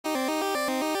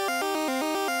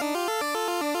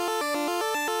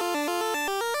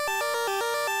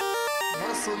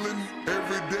hustling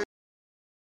every day.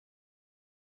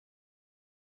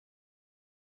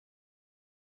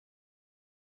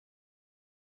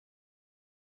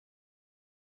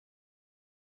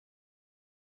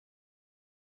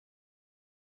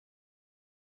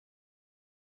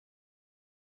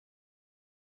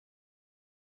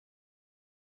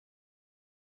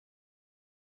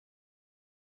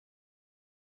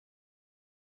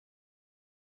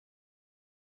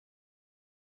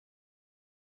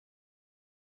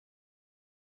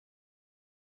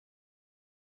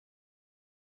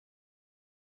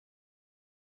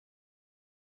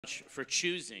 For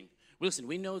choosing. Listen,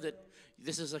 we know that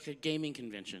this is like a gaming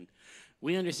convention.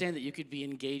 We understand that you could be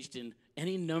engaged in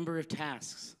any number of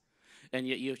tasks, and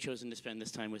yet you have chosen to spend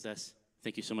this time with us.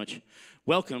 Thank you so much.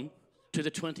 Welcome to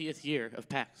the 20th year of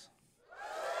PAX.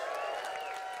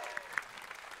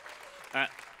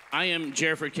 I am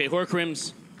Jerford K.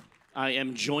 Horkrims. I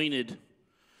am joined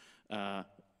by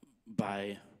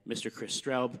Mr. Kris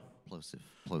Straub. Plosive.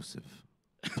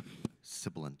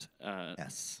 Sibilant.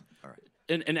 S. All right.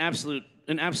 An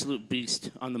absolute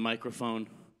beast on the microphone.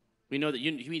 We know that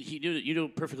you know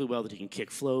perfectly well that he can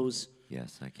kick flows.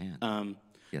 Yes, I can.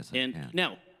 Yes, I can.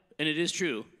 Now, and it is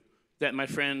true that my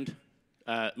friend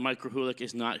Mike Krahulik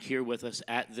is not here with us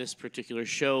at this particular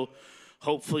show.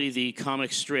 Hopefully, the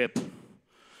comic strip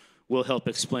will help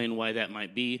explain why that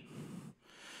might be.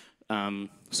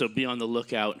 So be on the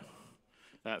lookout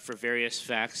for various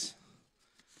facts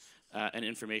and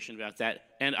information about that.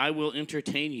 And I will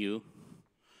entertain you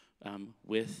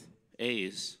with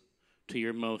A's to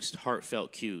your most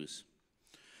heartfelt cues.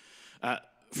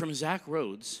 From Zach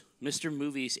Rhodes, Mr.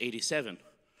 Movies 87,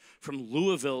 from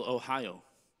Louisville, Ohio,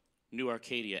 New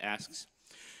Arcadia asks,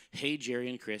 "Hey Jerry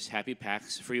and Kris, happy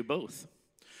PAX for you both.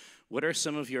 What are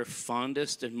some of your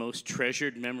fondest and most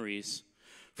treasured memories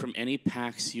from any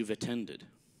PAX you've attended?"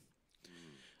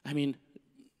 I mean,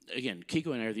 again,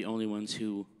 Kiko and I are the only ones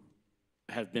who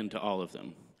have been to all of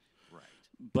them. Right.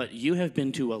 But you have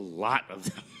been to a lot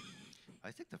of them.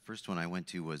 I think the first one I went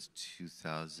to was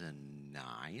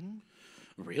 2009.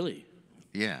 Really?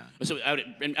 Yeah. So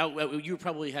you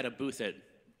probably had a booth at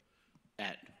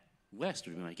West,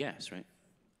 would be my guess, right?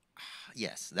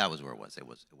 Yes, that was where it was. It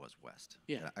was West.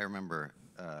 Yeah. I remember.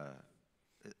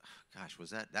 Gosh, was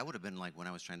that would have been like when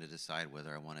I was trying to decide whether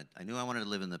I knew I wanted to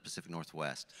live in the Pacific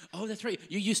Northwest. Oh, that's right.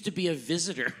 You used to be a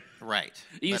visitor. Right.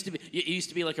 It used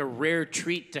to be like a rare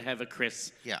treat to have a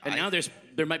Kris. Yeah. And now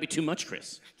there might be too much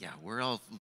Kris. Yeah, we're all.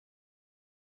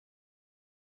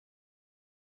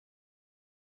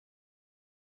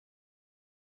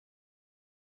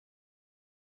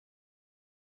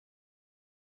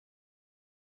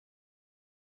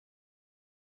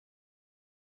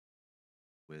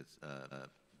 With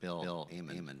Bill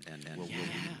Amon and Will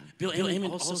Bill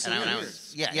Amon also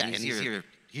here. And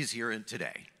he's here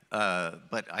today.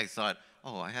 But I thought,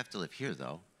 I have to live here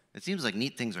though. It seems like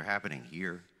neat things are happening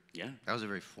here. Yeah. That was a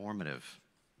very formative.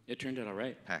 It turned out all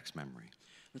right. PAX memory.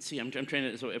 Let's see. I'm trying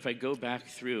to. So if I go back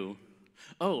through,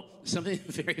 something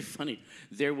very funny.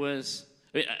 There was.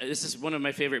 This is one of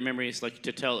my favorite memories, like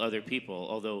to tell other people.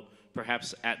 Although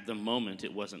perhaps at the moment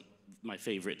it wasn't my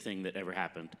favorite thing that ever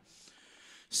happened.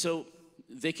 So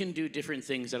they can do different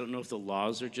things. I don't know if the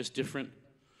laws are just different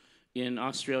in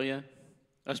Australia.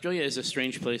 Australia is a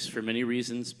strange place for many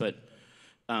reasons, but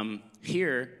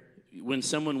here, when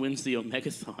someone wins the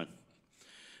Omegathon,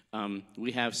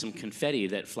 we have some confetti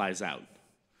that flies out.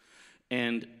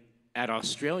 And at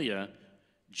Australia,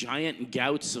 giant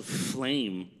gouts of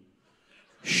flame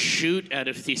shoot out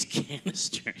of these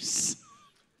canisters.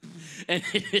 And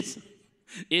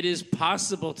it is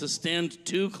possible to stand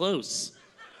too close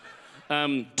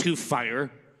to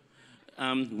fire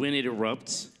when it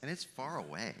erupts. And it's far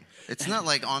away. It's not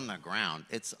like on the ground.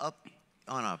 It's up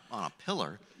on a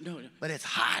pillar. No. But it's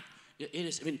hot. It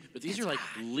is. I mean, but these are like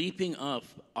leaping up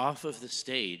off of the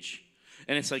stage,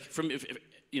 and it's like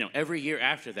every year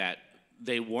after that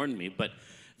they warned me, but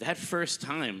that first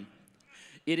time,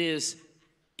 it's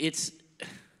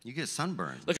you get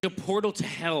sunburned. Like a portal to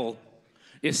hell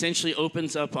essentially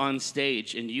opens up on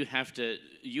stage, and you have to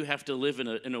live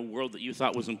in a world that you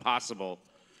thought was impossible.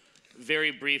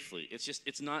 Very briefly,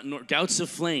 it's not gouts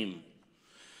of flame.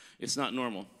 It's not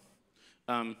normal.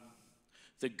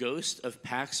 The ghost of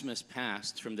Paxmas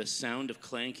Past from the sound of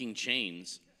clanking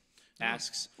chains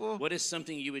asks, "What is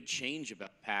something you would change about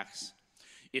PAX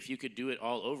if you could do it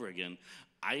all over again?"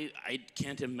 I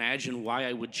can't imagine why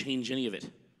I would change any of it.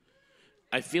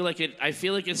 I feel like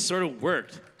it sort of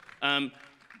worked.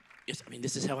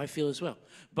 This is how I feel as well.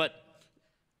 But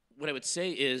what I would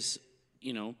say is,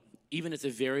 even at the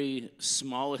very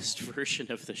smallest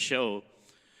version of the show,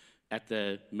 at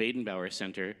the Maidenbauer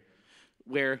Center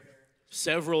where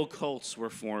several cults were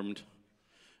formed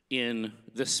in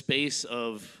the space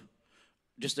of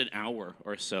just an hour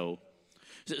or so.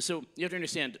 So you have to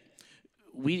understand,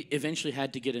 we eventually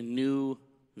had to get a new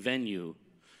venue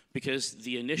because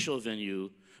the initial venue,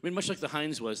 I mean, much like the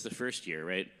Heinz was the first year,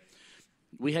 right?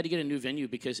 We had to get a new venue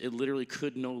because it literally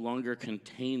could no longer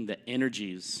contain the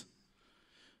energies,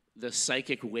 the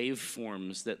psychic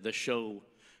waveforms that the show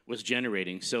was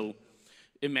generating. So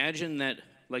imagine that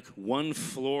like one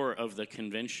floor of the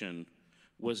convention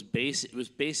was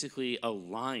basically a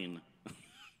line.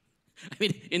 I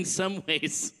mean, in some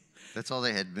ways. That's all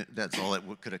they had. That's all it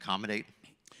could accommodate.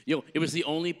 You know, it was the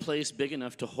only place big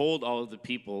enough to hold all of the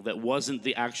people that wasn't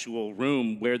the actual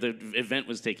room where the event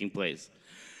was taking place.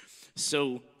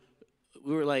 So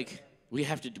we were like, they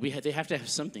have to have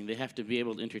something. They have to be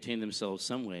able to entertain themselves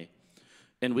some way.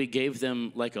 And we gave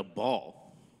them like a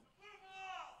ball.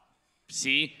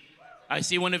 See? I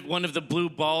see one of the blue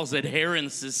balls that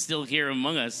Herons is still here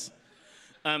among us.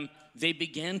 They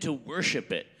began to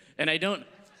worship it. And I don't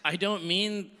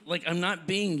mean, like, I'm not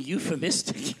being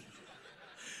euphemistic.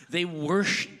 They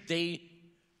worshipped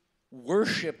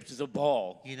the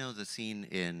ball. You know the scene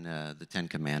in the Ten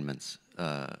Commandments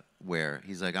where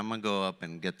he's like, I'm going to go up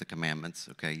and get the commandments.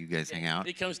 Okay, you guys hang out.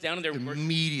 He comes down and they're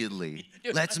immediately.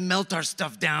 Let's melt our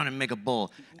stuff down and make a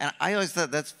bowl. And I always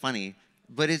thought that's funny,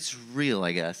 but it's real,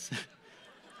 I guess.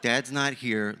 Dad's not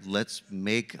here. Let's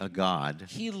make a god.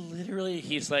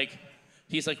 He's like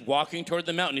walking toward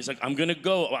the mountain. He's like, I'm going to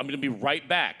go. I'm going to be right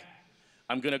back.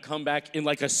 I'm going to come back in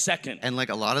like a second. And like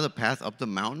a lot of the path up the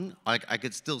mountain, like I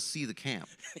could still see the camp.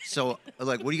 So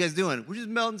like, what are you guys doing? We're just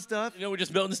melting stuff. You know, we're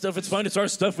just melting stuff. It's fine. It's our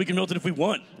stuff. We can melt it if we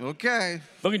want. Okay.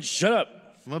 Fucking shut up.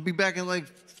 I'm going to be back in like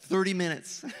 30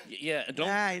 minutes. Yeah,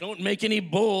 don't make any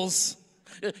bulls.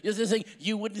 Here's the thing.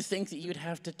 You wouldn't think that you'd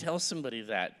have to tell somebody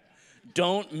that.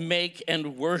 Don't make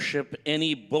and worship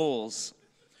any bulls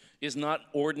is not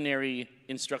ordinary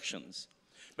instructions.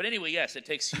 But anyway, yes, it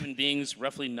takes human beings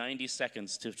roughly 90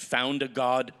 seconds to found a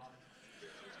god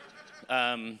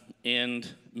and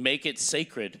make it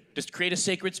sacred. Just create a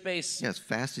sacred space. Yeah, as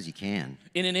fast as you can.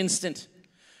 In an instant.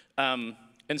 And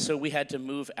so we had to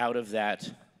move out of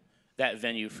that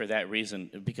venue for that reason,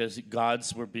 because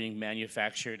gods were being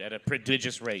manufactured at a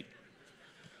prodigious rate.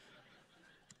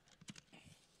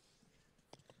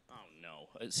 Oh, no.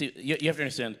 See, you have to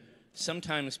understand,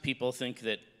 sometimes people think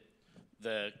that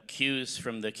the cues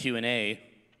from the Q&A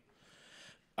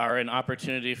are an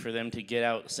opportunity for them to get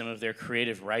out some of their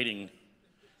creative writing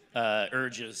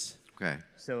urges. Okay.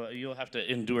 So you'll have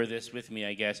to endure this with me,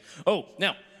 I guess. Oh,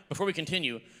 now, before we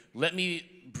continue, let me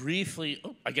briefly,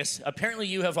 I guess apparently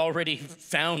you have already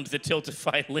found the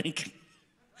Tiltify link.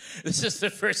 This is the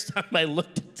first time I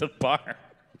looked at the bar.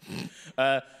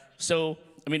 So,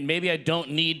 I mean, maybe I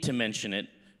don't need to mention it,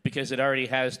 because it already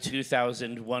has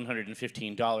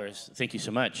 $2,115. Thank you so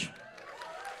much.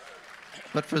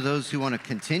 But for those who want to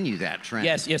continue that trend.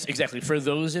 Yes, exactly. For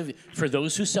those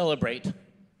who celebrate,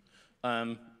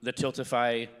 the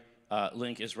Tiltify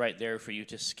link is right there for you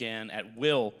to scan at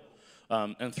will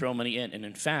and throw money in. And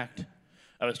in fact,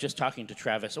 I was just talking to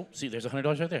Travis. Oh, see, there's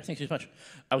 $100 right there. Thank you so much.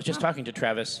 I was just talking to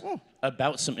Travis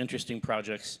about some interesting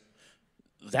projects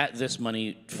that this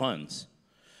money funds.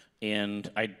 And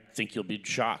I think you'll be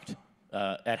shocked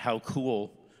at how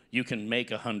cool you can make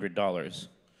 $100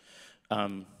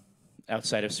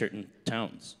 outside of certain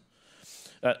towns.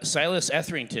 Silas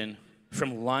Etherington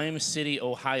from Lime City,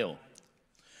 Ohio.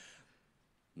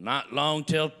 Not long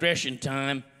till threshing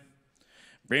time.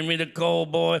 Bring me the coal,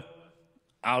 boy.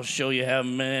 I'll show you how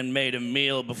man made a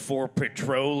meal before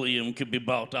petroleum could be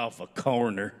bought off a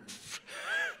corner.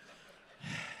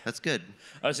 That's good.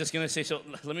 I was just going to say, so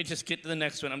let me just get to the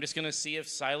next one. I'm just going to see if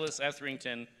Silas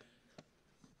Etherington...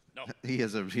 No. He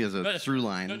has a through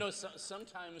line. No,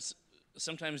 sometimes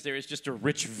there is just a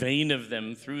rich vein of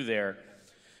them through there.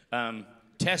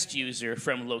 Test user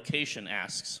from location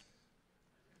asks,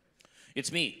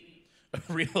 it's me, a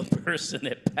real person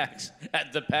at PAX,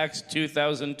 at the PAX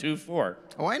 2024.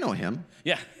 Oh, I know him.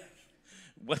 Yeah.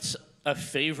 What's a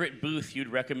favorite booth you'd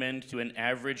recommend to an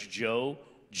average Joe,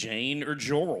 Jane, or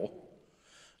Joel?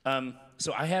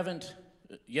 So I haven't,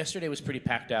 yesterday was pretty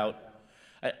packed out.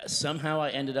 Somehow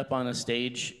I ended up on a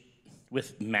stage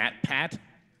with Matt Pat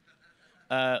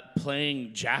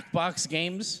playing Jackbox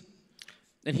games.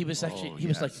 And he was actually,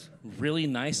 was like really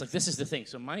nice. Like, this is the thing.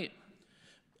 So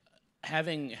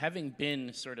having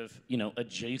been sort of,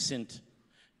 adjacent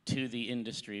to the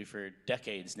industry for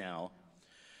decades now,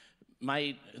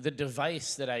 the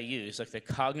device that I use, like the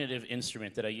cognitive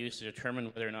instrument that I use to determine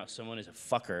whether or not someone is a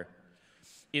fucker,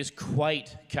 is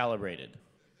quite calibrated.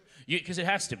 Because it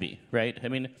has to be, right? I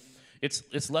mean,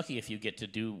 it's lucky if you get to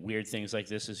do weird things like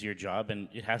this as your job, and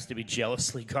it has to be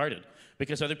jealously guarded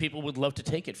because other people would love to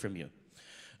take it from you.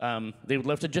 They would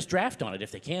love to just draft on it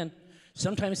if they can.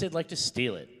 Sometimes they'd like to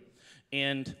steal it.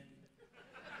 And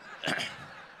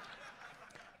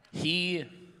he's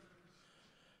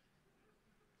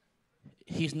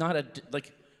not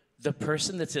like, the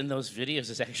person that's in those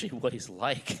videos is actually what he's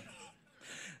like.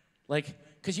 Like,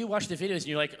 because you watch the videos and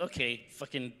you're like, okay,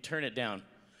 fucking turn it down.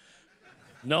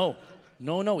 No.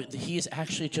 He is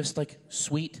actually just like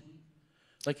sweet,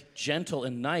 like gentle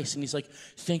and nice. And he's like,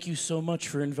 thank you so much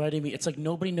for inviting me. It's like,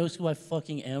 nobody knows who I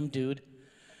fucking am, dude.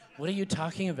 What are you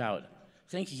talking about?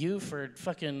 Thank you for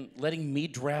fucking letting me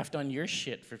draft on your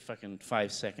shit for fucking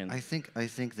 5 seconds. I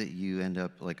think that you end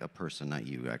up like a person, not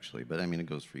you actually, but I mean it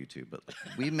goes for you too. But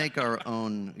like, we make our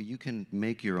own. You can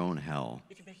make your own hell.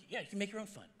 You can make your own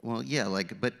fun. Well, yeah,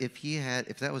 like, but if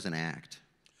that was an act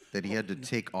that he had to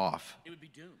take off, it would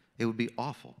be doomed. It would be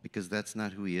awful because that's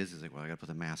not who he is. He's like, well, I got to put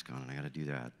the mask on and I got to do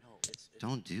that. No,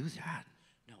 don't do that.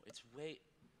 No, it's way.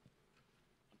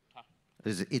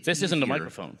 This isn't a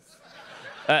microphone.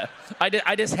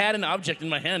 I just had an object in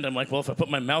my hand. I'm like, well, if I put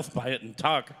my mouth by it and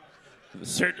talk,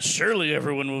 surely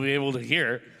everyone will be able to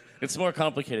hear. It's more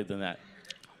complicated than that.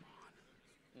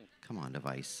 Come on,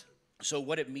 device. So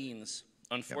what it means,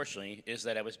 unfortunately, is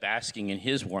that I was basking in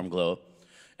his warm glow,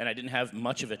 and I didn't have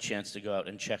much of a chance to go out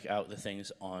and check out the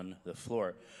things on the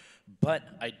floor. But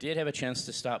I did have a chance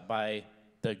to stop by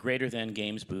the Greater Than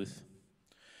Games booth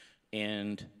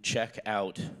and check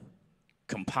out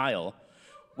Compile,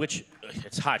 which,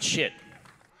 it's hot shit.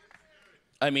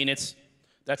 I mean,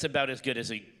 that's about as good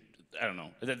as I don't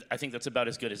know. I think that's about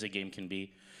as good as a game can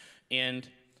be. And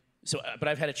so, but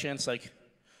I've had a chance, like,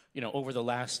 over the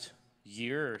last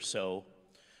year or so,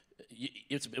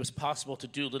 it was possible to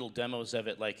do little demos of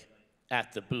it, like,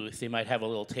 at the booth. They might have a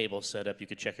little table set up. You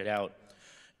could check it out.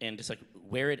 And just, like,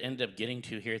 where it ended up getting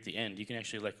to here at the end, you can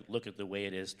actually, like, look at the way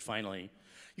it is finally.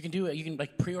 You can do it. You can,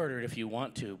 like, pre-order it if you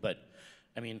want to. But,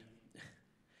 I mean,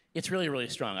 it's really, really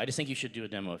strong. I just think you should do a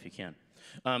demo if you can.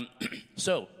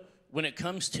 So, when it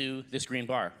comes to this green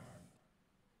bar,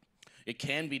 it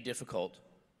can be difficult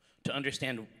to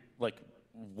understand, like,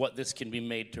 what this can be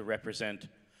made to represent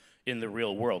in the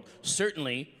real world.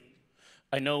 Certainly,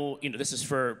 I know, this is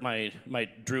for my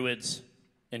druids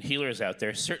and healers out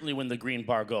there. Certainly when the green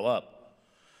bar go up,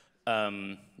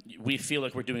 we feel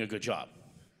like we're doing a good job.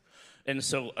 And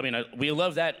so, I mean, we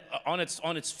love that on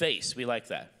its face. We like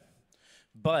that.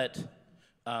 But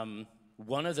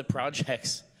one of the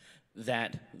projects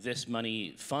that this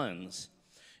money funds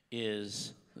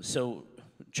is, so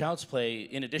Child's Play,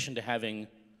 in addition to having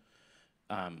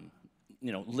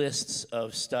lists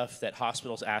of stuff that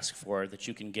hospitals ask for that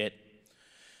you can get,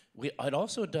 it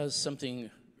also does something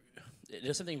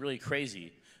really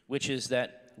crazy, which is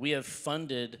that we have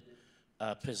funded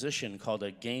a position called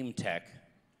a game tech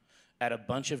at a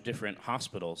bunch of different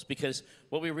hospitals, because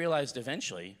what we realized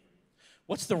eventually,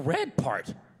 what's the red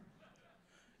part?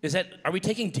 Are we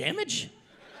taking damage?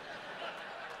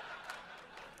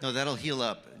 No, that'll heal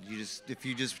up. If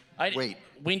you just wait.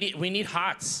 We need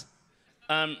HOTS.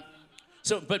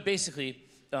 But basically,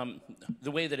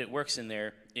 the way that it works in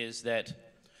there is that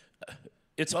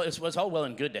it's all well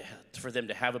and good for them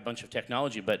to have a bunch of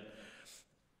technology, but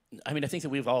I mean, I think that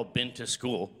we've all been to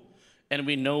school, and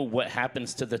we know what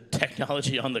happens to the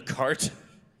technology on the cart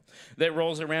that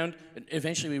rolls around.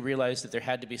 Eventually, we realized that there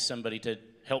had to be somebody to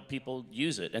help people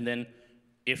use it, and then,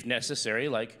 if necessary,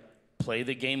 like, play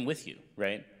the game with you,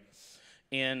 right?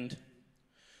 And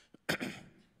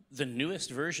the newest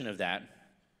version of that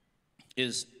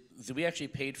is that we actually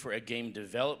paid for a game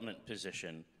development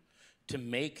position to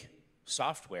make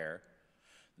software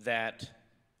that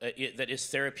is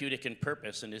therapeutic in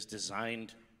purpose and is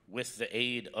designed with the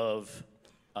aid of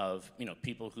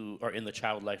people who are in the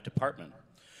child life department.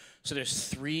 So there's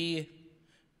 3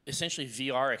 essentially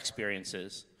VR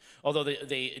experiences, although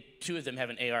they 2 of them have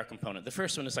an AR component. The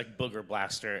first one is like Booger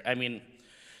Blaster. I mean,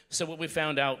 so what we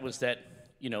found out was that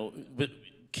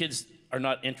kids are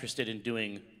not interested in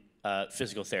doing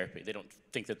physical therapy. They don't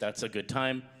think that that's a good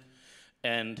time.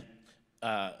 And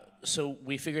so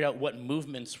we figured out what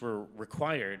movements were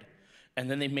required,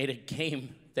 and then they made a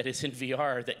game that is in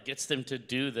VR that gets them to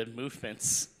do the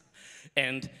movements,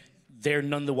 and they're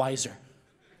none the wiser.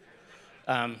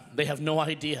 They have no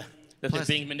idea that they're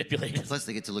being manipulated. Plus,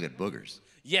 they get to look at boogers.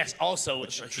 Yes, also,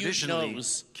 it's a huge traditionally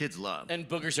nose, kids love. And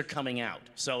boogers are coming out.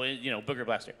 So, Booger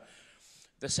Blaster.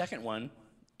 The second one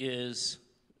is,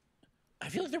 I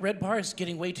feel like the red bar is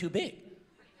getting way too big.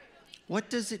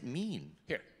 What does it mean?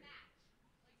 Here.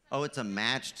 Oh, it's a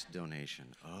matched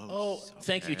donation. Oh, so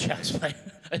thank you, bad.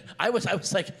 Chaz. I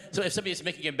was like, so if somebody's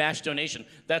making a matched donation,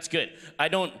 that's good.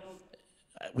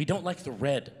 We don't like the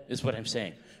red, is what I'm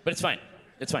saying. But it's fine.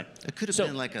 It's fine. It could have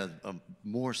been like a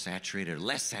more saturated,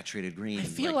 less saturated green. I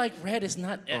feel like red is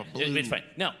not. blue. It's fine.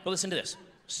 No, but listen to this.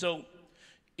 So,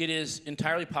 it is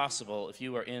entirely possible if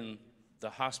you are in the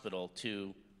hospital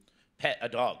to pet a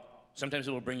dog. Sometimes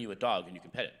it will bring you a dog and you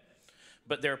can pet it.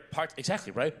 But there are parts,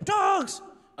 exactly, right? Dogs!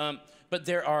 But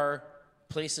there are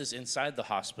places inside the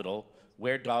hospital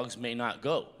where dogs may not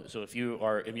go. So if you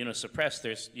are immunosuppressed,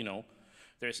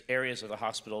 there's areas of the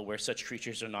hospital where such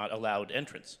creatures are not allowed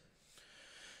entrance.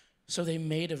 So they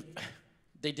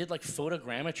did like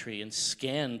photogrammetry and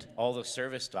scanned all the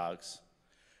service dogs,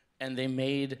 and they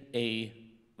made an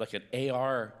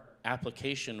AR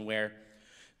application where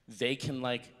they can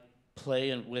like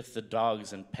play with the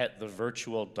dogs and pet the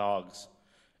virtual dogs.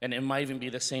 And it might even be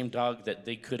the same dog that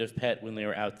they could have pet when they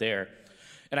were out there.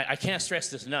 And I can't stress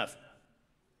this enough.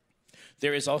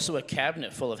 There is also a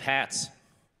cabinet full of hats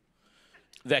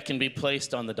that can be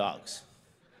placed on the dogs.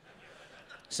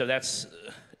 So that's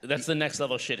the next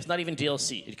level shit. It's not even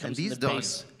DLC. It comes in the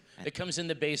base. It comes in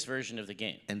the base version of the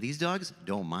game. And these dogs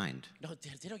don't mind. No,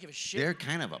 they don't give a shit. They're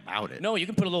kind of about it. No, you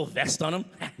can put a little vest on them.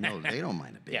 No, they don't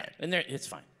mind a bit. Yeah, and it's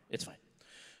fine. It's fine.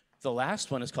 The last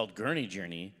one is called Gurney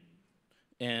Journey.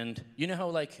 And you know how,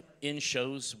 like, in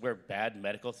shows where bad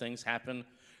medical things happen,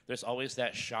 there's always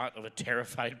that shot of a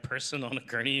terrified person on a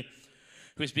gurney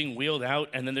who's being wheeled out,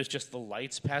 and then there's just the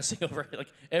lights passing over. Like,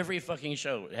 every fucking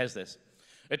show has this.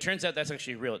 It turns out that's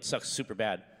actually real. It sucks super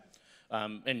bad.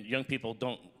 And young people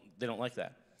don't like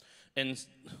that. And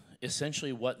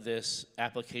essentially what this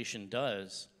application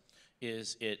does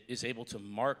is it is able to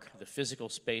mark the physical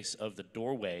space of the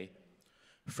doorway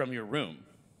from your room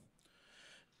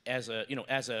as a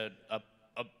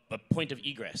point of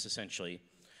egress, essentially.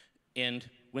 And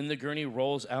when the gurney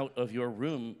rolls out of your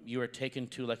room, you are taken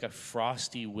to like a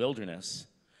frosty wilderness,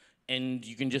 and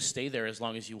you can just stay there as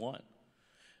long as you want.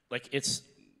 Like, it's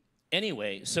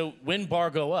anyway. So when bar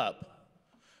go up,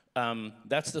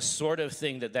 that's the sort of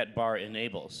thing that bar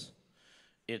enables.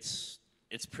 It's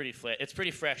pretty it's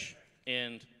pretty fresh,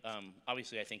 and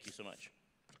obviously I thank you so much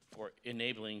for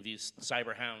enabling these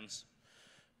cyber hounds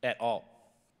at all.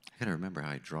 I gotta remember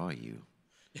how I draw you.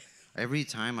 Every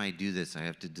time I do this, I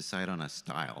have to decide on a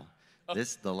style. Oh.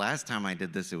 The last time I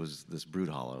did this, it was this Brood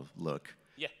Hollow look.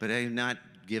 Yeah. But I'm not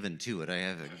given to it. I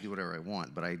have to do whatever I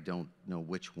want, but I don't know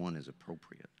which one is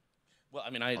appropriate. Well, I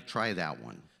mean, I'll try that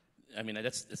one. I mean,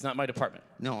 it's not my department.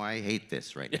 No, I hate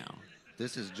this right now.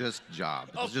 This is just job.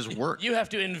 It's just work. You have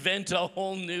to invent a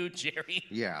whole new Jerry.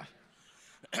 Yeah.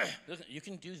 You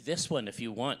can do this one if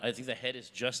you want. I think the head is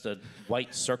just a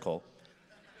white circle.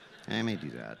 I may do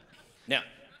that. Now,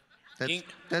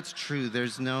 that's true.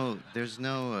 There's no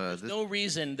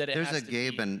reason that it there's has a to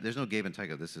Gabe be. and there's no Gabe and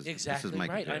Tycho. This is my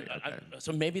right. okay.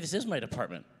 So maybe this is my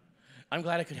department. I'm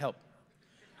glad I could help.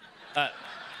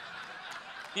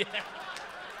 Yeah.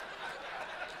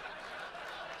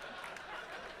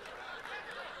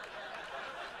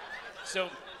 So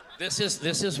this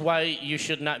is why you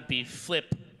should not be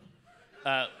flip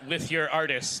with your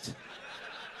artist.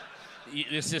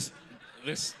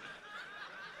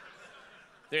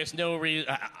 There's no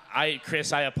reason.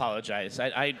 Chris, I apologize.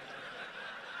 I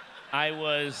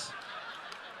was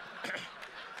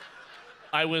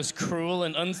cruel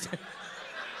and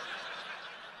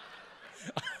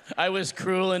I was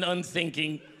cruel and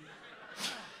unthinking,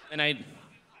 and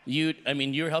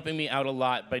you're helping me out a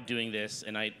lot by doing this,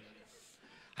 and I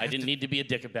didn't need to be a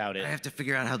dick about it. I have to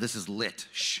figure out how this is lit.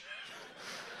 Shh.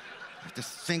 I have to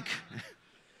think.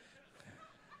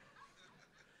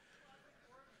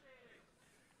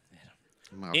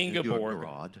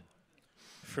 Ingeborg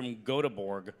from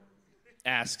Göteborg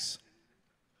asks,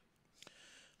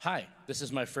 "Hi, this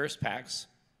is my first PAX."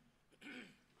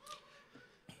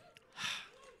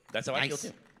 That's how I feel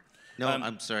too. No,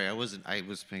 I'm sorry. I was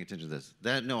paying attention to this.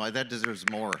 That deserves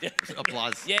more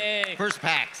applause. Yay! First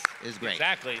PAX is great.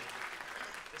 Exactly.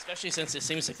 Especially since it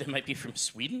seems like they might be from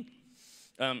Sweden.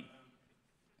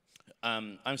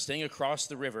 I'm staying across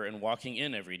the river and walking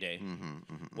in every day.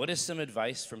 What is some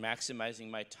advice for maximizing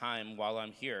my time while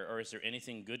I'm here, or is there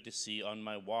anything good to see on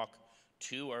my walk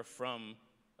to or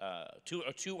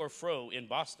fro in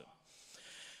Boston?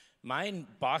 My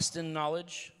Boston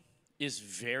knowledge is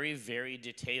very, very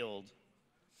detailed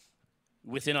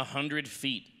within 100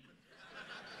 feet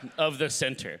of the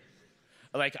center.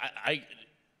 Like, I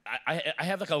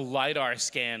have like a LiDAR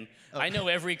scan. Okay. I know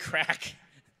every crack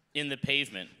in the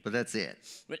pavement. But that's it.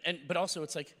 But also,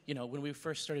 it's like, when we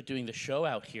first started doing the show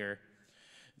out here,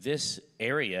 this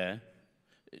area,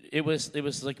 it was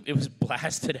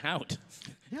blasted out.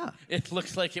 Yeah. It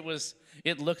looked like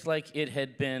it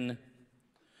had been.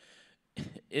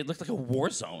 It looked like a war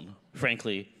zone,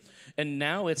 frankly, and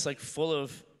now it's like full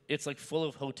of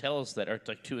hotels that are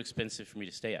like too expensive for me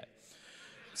to stay at.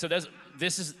 So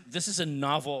this is a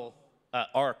novel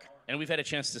arc, and we've had a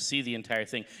chance to see the entire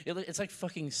thing. It's like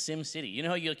fucking Sim City. You know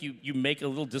how you make a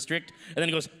little district and then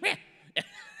it goes, meh,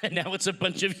 and now it's a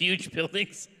bunch of huge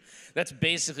buildings. That's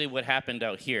basically what happened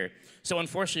out here. So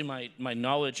unfortunately, my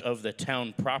knowledge of the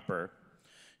town proper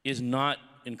is not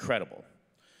incredible.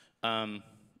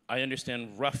 I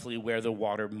understand roughly where the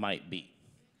water might be.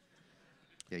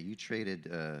 Yeah, you traded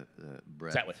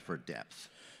breadth for depth.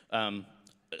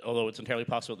 Although it's entirely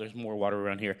possible there's more water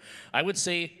around here. I would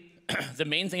say the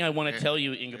main thing I want to tell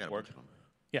you, Ingeborg,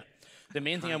 the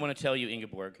main thing I want to tell you,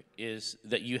 Ingeborg, is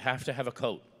that you have to have a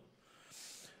coat.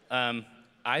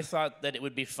 I thought that it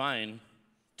would be fine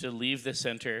to leave the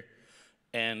center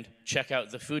and check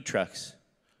out the food trucks,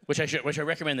 which I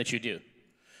recommend that you do.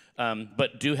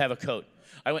 But do have a coat.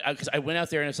 Because I went out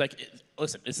there and it's like,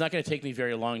 listen, it's not going to take me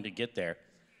very long to get there.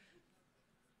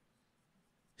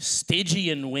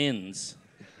 Stygian winds,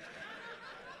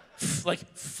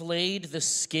 flayed the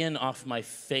skin off my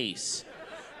face.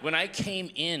 When I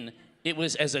came in, it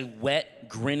was as a wet,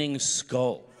 grinning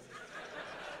skull.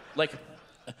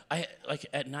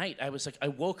 At night, I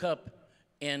woke up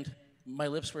and my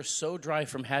lips were so dry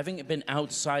from having been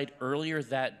outside earlier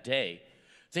that day.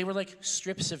 They were like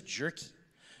strips of jerky.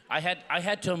 I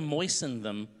had to moisten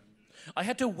them. I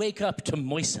had to wake up to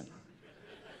moisten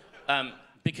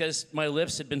because my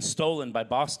lips had been stolen by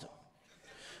Boston.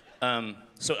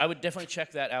 So I would definitely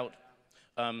check that out.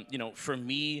 For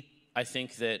me, I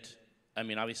think that,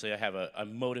 obviously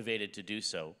I'm motivated to do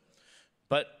so.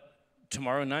 But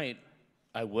tomorrow night,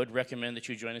 I would recommend that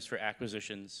you join us for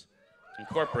Acquisitions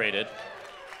Incorporated.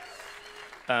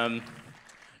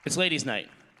 It's ladies' night,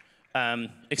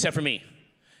 except for me.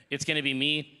 It's going to be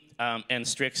me and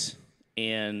Strix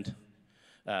and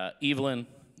Evelyn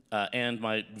and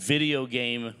my video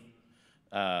game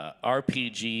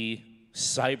RPG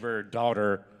cyber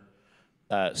daughter,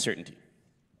 Certainty.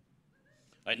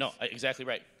 No, exactly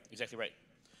right. Exactly right.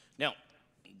 Now,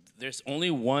 there's only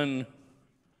one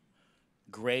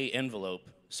gray envelope,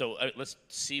 so let's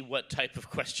see what type of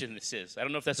question this is. I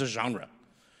don't know if that's a genre.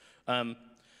 An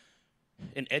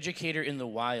educator in the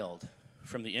wild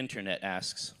from the internet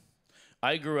asks,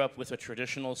 I grew up with a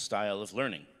traditional style of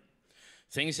learning.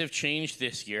 Things have changed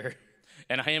this year,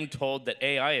 and I am told that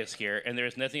AI is here, and there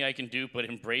is nothing I can do but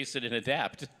embrace it and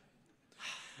adapt.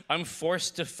 I'm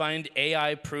forced to find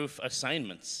AI-proof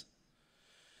assignments.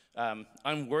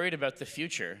 I'm worried about the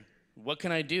future. What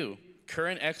can I do?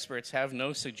 Current experts have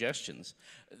no suggestions.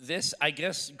 This, I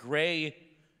guess, gray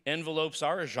envelopes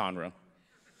are a genre.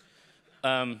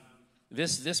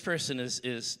 This person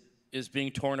is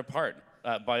being torn apart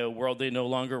by a world they no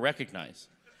longer recognize.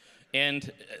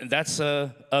 And that's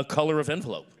a color of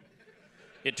envelope,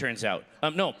 it turns out.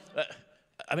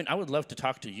 I would love to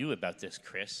talk to you about this,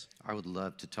 Kris. I would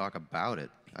love to talk about it.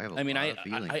 I have a lot of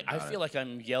feelings I feel like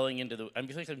I'm yelling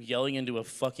into a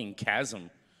fucking chasm.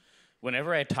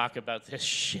 Whenever I talk about this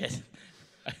shit,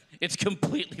 it's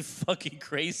completely fucking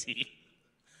crazy.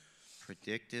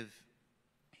 Predictive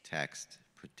text,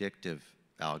 predictive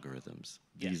algorithms,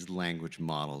 Yeah. these language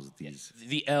models, these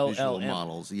the visual LLM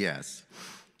models, yes.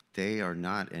 They are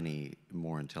not any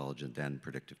more intelligent than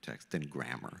predictive text, than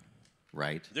grammar,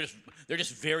 right? They're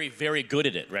just very, very good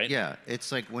at it, right? Yeah,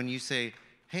 it's like when you say,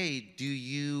 hey, do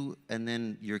you, and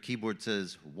then your keyboard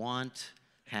says want,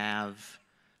 have,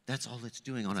 that's all it's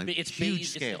doing on a huge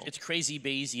scale. It's crazy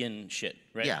Bayesian shit,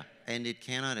 right? Yeah, and it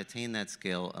cannot attain that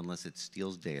scale unless it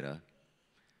steals data,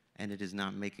 and it is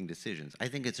not making decisions. I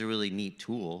think it's a really neat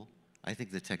tool. I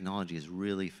think the technology is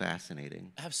really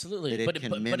fascinating. Absolutely,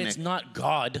 but it's not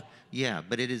God. Yeah,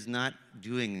 but it is not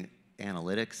doing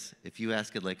analytics. If you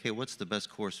ask it like, hey, what's the best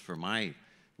course for my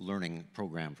learning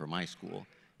program for my school?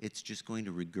 It's just going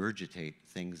to regurgitate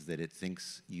things that it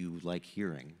thinks you like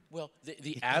hearing. Well,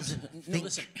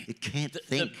 listen. It can't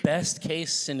think. The best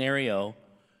case scenario,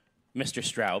 Mr.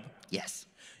 Straub, yes,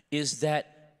 is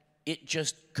that it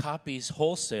just copies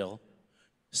wholesale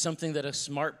something that a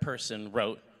smart person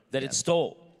wrote that it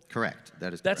stole. Correct.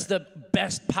 That's correct. The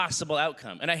best possible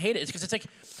outcome, and I hate it. It's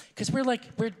because we're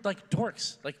like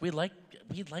dorks. Like we like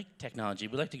technology.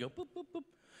 We like to go boop boop boop,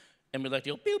 and we like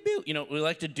to go pew pew. We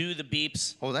like to do the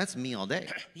beeps. Oh, that's me all day.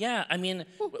 Yeah,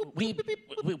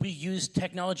 we use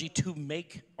technology to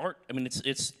make art.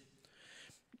 It's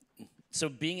so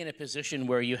being in a position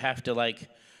where you have to like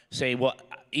say, well,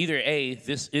 either A,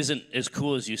 this isn't as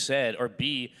cool as you said, or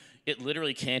B, it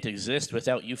literally can't exist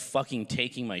without you fucking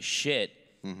taking my shit.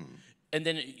 And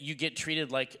then you get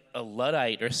treated like a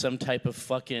Luddite or some type of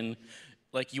fucking,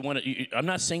 like you want to, I'm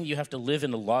not saying you have to live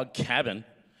in a log cabin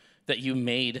that you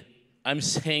made. I'm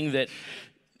saying that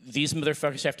these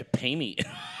motherfuckers have to pay me.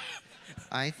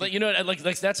 Like, you know, like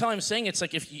that's how I'm saying. It's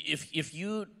like if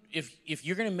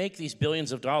you're gonna make these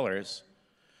billions of dollars,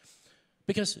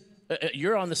 because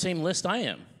you're on the same list I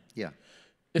am. Yeah.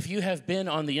 If you have been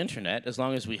on the internet as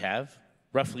long as we have,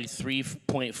 roughly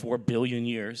 3.4 billion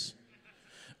years,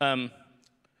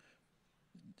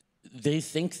 they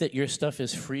think that your stuff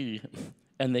is free,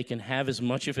 and they can have as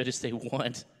much of it as they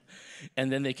want,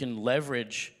 and then they can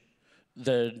leverage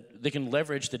the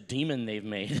demon they've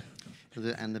made.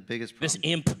 And the biggest problem, this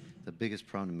imp. The biggest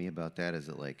problem to me about that is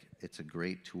that like it's a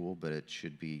great tool, but it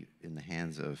should be in the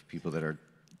hands of people that are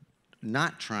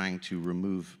not trying to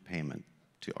remove payment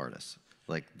to artists.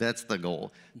 Like that's the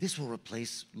goal. This will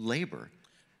replace labor.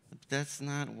 That's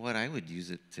not what I would use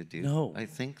it to do. No, I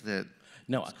think that.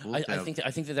 No, I think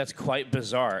that that's quite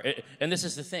bizarre. And this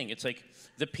is the thing. It's like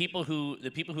the people who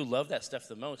love that stuff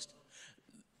the most,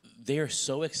 they are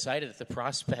so excited at the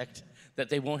prospect that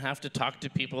they won't have to talk to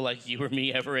people like you or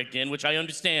me ever again, which I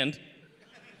understand.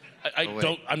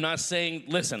 I'm not saying,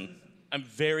 listen, I'm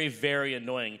very, very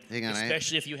annoying,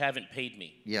 especially if you haven't paid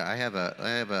me. Yeah, I have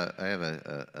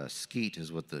a skeet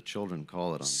is what the children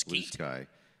call it on Blue Sky,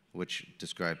 which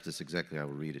describes this exactly. I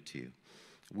will read it to you.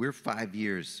 We're 5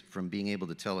 years from being able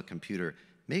to tell a computer,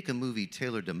 make a movie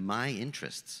tailored to my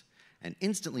interests, and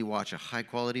instantly watch a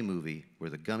high-quality movie where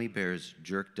the gummy bears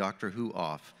jerk Doctor Who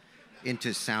off into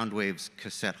Soundwave's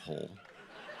cassette hole.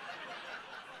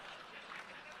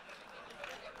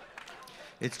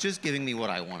 It's just giving me what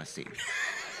I want to see.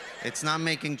 It's not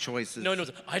making choices. No,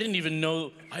 I didn't even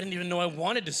know I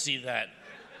wanted to see that.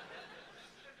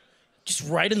 Just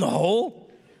right in the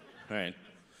hole? All right.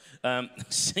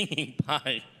 Singing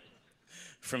Pie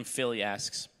from Philly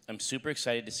asks, I'm super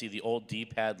excited to see the old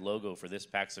D-pad logo for this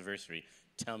PAX anniversary.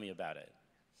 Tell me about it.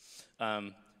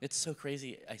 It's so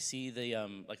crazy. I see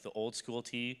the like the old school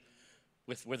tee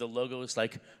with where the logo is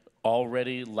like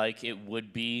already like it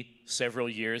would be several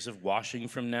years of washing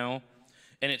from now,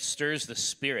 and it stirs the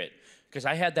spirit. Because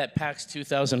I had that PAX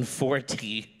 2004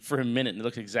 tee for a minute, and it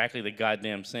looked exactly the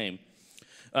goddamn same.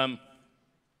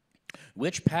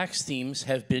 Which PAX themes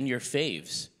have been your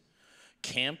faves?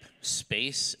 Camp,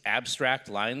 space, abstract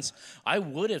lines? I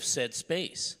would have said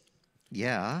space.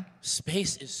 Yeah.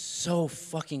 Space is so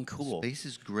fucking cool. Space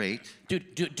is great.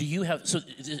 Dude, do you have, so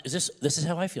this is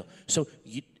how I feel. So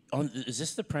is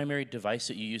this the primary device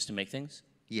that you use to make things?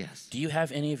 Yes. Do you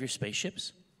have any of your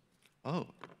spaceships? Oh,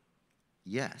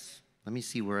 yes. Let me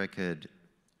see where I could.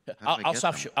 I'll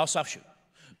soft shoot.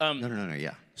 No,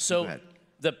 yeah. So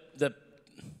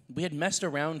we had messed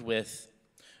around with,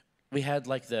 we had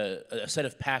like a set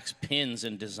of PAX pins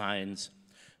and designs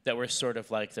that were sort of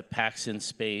like the PAX in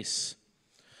space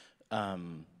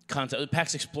concept,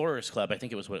 PAX Explorers Club, I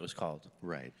think it was what it was called.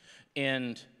 Right.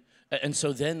 And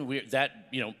so then that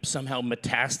somehow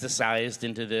metastasized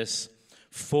into this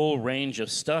full range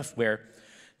of stuff where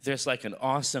there's like an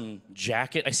awesome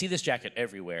jacket. I see this jacket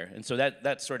everywhere, and so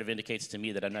that sort of indicates to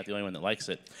me that I'm not the only one that likes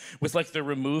it. With like the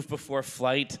remove before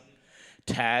flight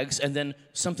tags, and then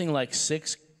something like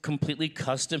 6 completely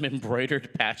custom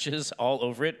embroidered patches all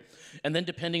over it. And then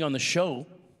depending on the show.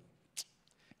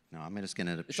 No, I'm just going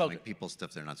to end up showing people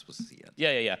stuff they're not supposed to see yet.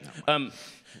 Yeah. No.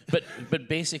 But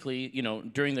basically,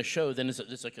 during the show, then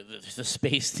it's like the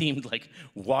space-themed like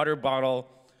water bottle,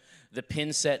 the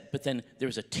pin set, but then there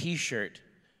was a T-shirt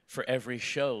for every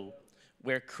show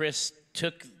where Kris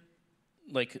took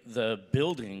like the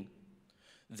building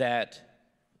that,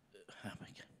 oh my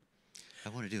God. I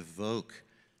wanted to evoke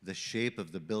the shape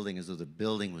of the building as though the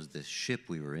building was the ship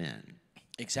we were in.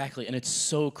 Exactly, and it's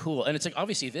so cool. And it's like,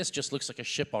 obviously, this just looks like a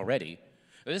ship already.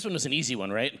 This one was an easy one,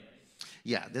 right?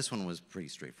 Yeah, this one was pretty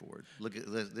straightforward. Look,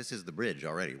 this is the bridge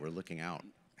already. We're looking out.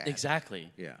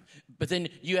 Exactly. Yeah. But then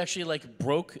you actually like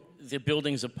broke the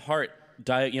buildings apart,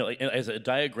 as a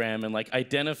diagram, and like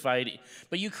identified.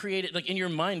 But you created, like in your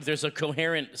mind, there's a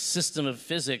coherent system of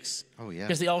physics. Oh yeah.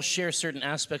 Because they all share certain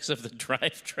aspects of the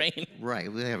drivetrain.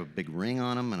 Right. They have a big ring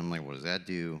on them, and I'm like, what does that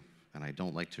do? And I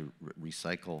don't like to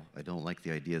recycle. I don't like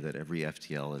the idea that every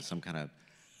FTL is some kind of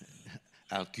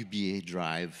Alcubierre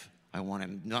drive. I want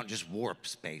to not just warp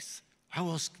space.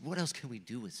 What else can we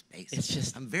do with space? It's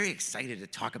just, I'm very excited to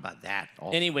talk about that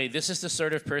also. Anyway, this is the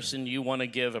sort of person you want to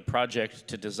give a project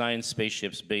to design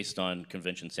spaceships based on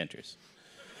convention centers.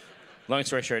 long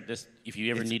story short, if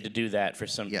you ever need to do that for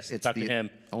some, it's talk to him.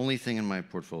 Only thing in my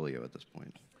portfolio at this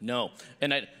point. No,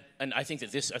 and I think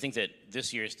that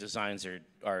this year's designs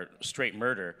are straight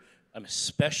murder. I'm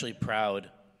especially proud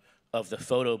of the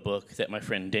photo book that my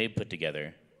friend Dave put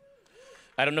together.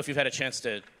 I don't know if you've had a chance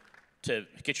to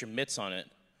get your mitts on it.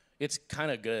 It's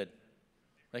kind of good.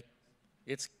 Like,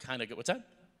 it's kind of good. What's that?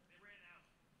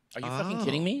 Are you fucking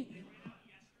kidding me?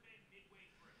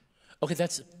 Okay,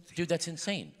 that's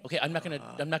insane. Okay, I'm not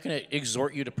gonna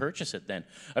exhort you to purchase it then.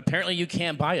 Apparently you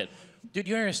can't buy it. Dude,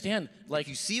 you understand? Like, if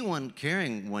you see one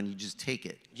carrying one, you just take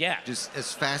it. Yeah. Just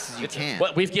as fast as you can.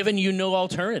 Well, we've given you no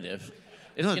alternative.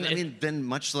 Then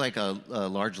much like a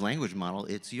large language model,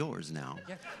 it's yours now.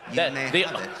 Yeah.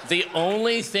 The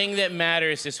only thing that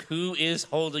matters is who is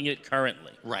holding it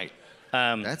currently. Right.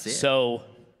 That's it. So,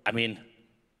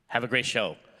 have a great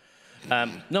show. But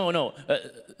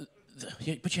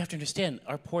you have to understand,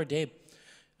 our poor Dave,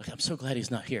 I'm so glad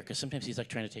he's not here, because sometimes he's like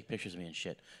trying to take pictures of me and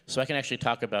shit. So I can actually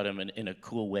talk about him in a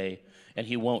cool way, and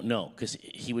he won't know, because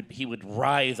he would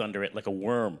writhe under it like a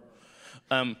worm.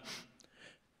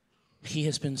 He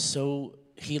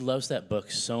loves that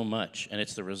book so much, and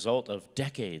it's the result of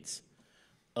decades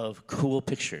of cool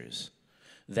pictures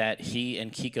that he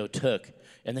and Kiko took,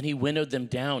 and then he winnowed them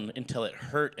down until it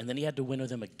hurt, and then he had to winnow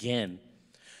them again.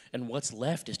 And what's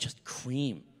left is just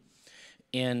cream.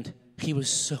 And he was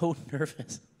so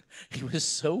nervous. He was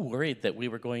so worried that we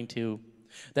were going to,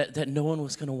 that no one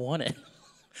was going to want it.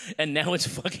 And now it's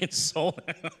fucking sold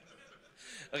out.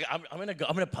 Okay, I'm gonna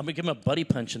give him a buddy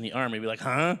punch in the arm and be like,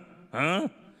 huh? Well,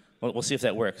 we'll see if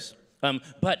that works.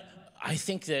 But I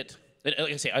think that, like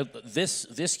I say,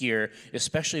 this year,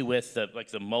 especially with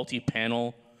the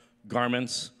multi-panel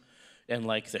garments and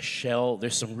like the shell,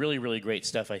 there's some really, really great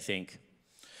stuff, I think.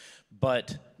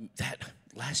 But that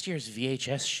last year's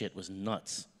VHS shit was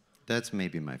nuts. That's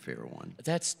maybe my favorite one.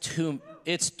 It's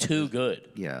too good.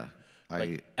 Yeah.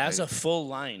 As a full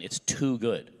line, it's too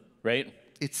good, right?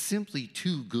 It's simply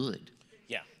too good.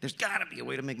 Yeah. There's got to be a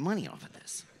way to make money off of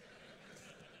this.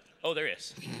 Oh, there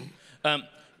is.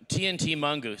 TNT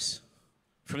Mongoose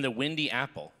from the Windy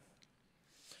Apple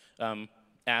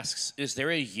asks, is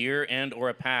there a year and or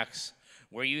a PAX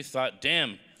where you thought,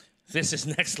 damn, this is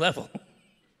next level?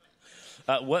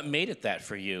 What made it that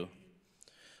for you?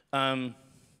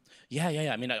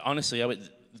 Yeah. I mean, honestly,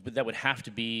 that would have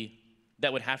to be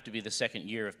the second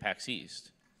year of PAX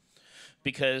East,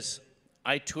 because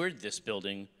I toured this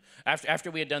building after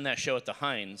we had done that show at the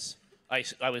Heinz. I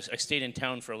stayed in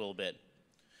town for a little bit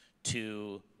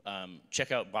to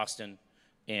check out Boston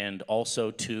and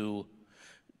also to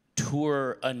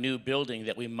tour a new building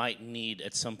that we might need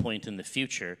at some point in the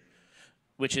future,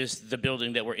 which is the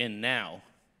building that we're in now.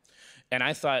 And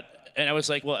I was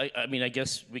like, well, I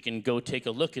guess we can go take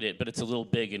a look at it, but it's a little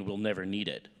big and we'll never need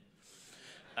it.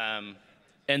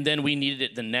 And then we needed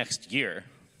it the next year.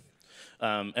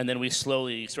 And then we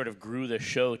slowly sort of grew the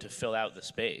show to fill out the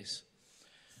space.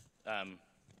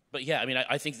 But yeah,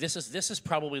 I think this is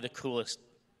probably the coolest.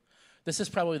 This is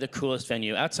probably the coolest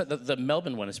venue. Outside the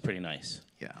Melbourne one is pretty nice.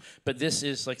 Yeah. But this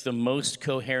is like the most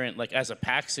coherent, like as a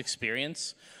PAX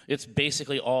experience, it's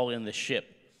basically all in the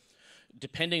ship.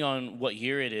 Depending on what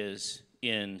year it is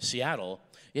in Seattle,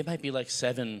 it might be like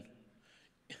 7.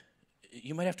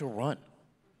 You might have to run.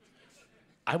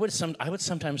 I would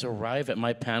sometimes arrive at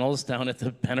my panels down at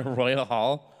the Benaroya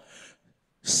Hall,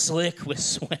 slick with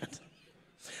sweat,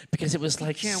 because it was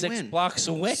like 6 blocks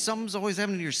away. Something's always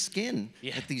happening to your skin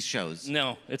at these shows.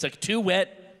 No, it's like too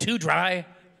wet, too dry.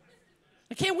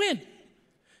 I can't win.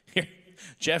 Here,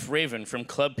 Jeff Raven from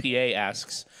Club PA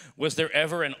asks, was there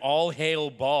ever an all-hail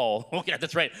ball? Oh, yeah,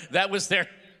 that's right. That was their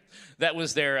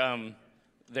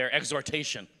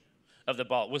exhortation of the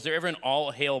ball. Was there ever an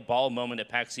all-hail ball moment at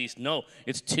PAX East? No,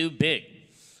 it's too big.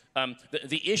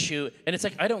 The issue, and it's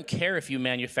like, I don't care if you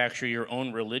manufacture your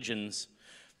own religions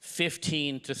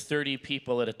 15 to 30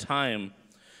 people at a time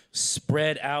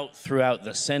spread out throughout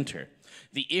the center.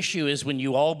 The issue is when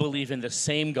you all believe in the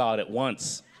same God at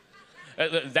once.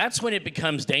 That's when it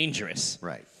becomes dangerous.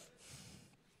 Right.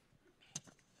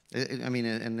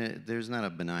 There's not a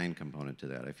benign component to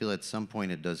that. I feel at some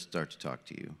point it does start to talk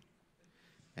to you.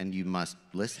 And you must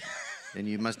listen. And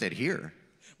you must adhere.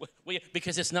 Well, yeah,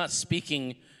 because it's not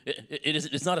speaking,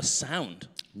 it's not a sound.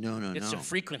 No. It's a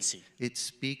frequency. It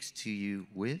speaks to you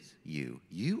with you.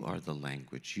 You are the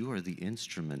language. You are the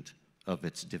instrument of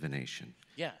its divination.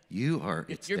 Yeah. You are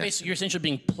its You're essentially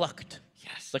being plucked.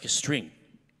 Yes. Like a string.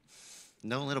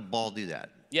 Don't let a ball do that.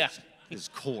 Yeah. It's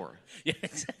core.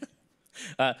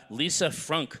 Yeah. Lisa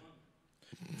Frunk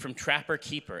from Trapper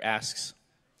Keeper asks,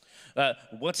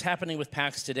 What's happening with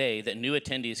PAX today that new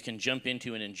attendees can jump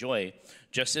into and enjoy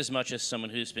just as much as someone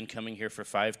who's been coming here for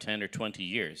 5, 10, or 20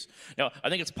 years? Now, I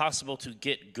think it's possible to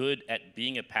get good at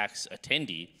being a PAX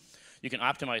attendee. You can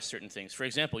optimize certain things. For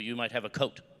example, you might have a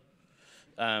coat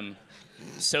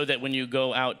so that when you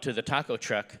go out to the taco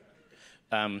truck,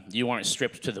 you aren't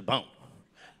stripped to the bone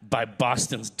by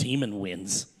Boston's demon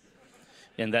winds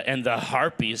and the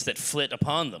harpies that flit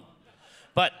upon them.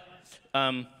 But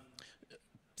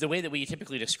the way that we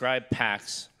typically describe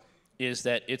PAX is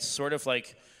that it's sort of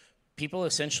like people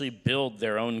essentially build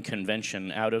their own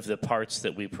convention out of the parts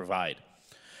that we provide.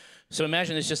 So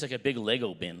imagine it's just like a big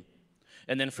Lego bin.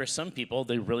 And then for some people,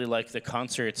 they really like the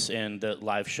concerts and the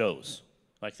live shows.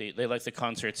 Like they like the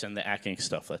concerts and the acting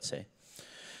stuff, let's say.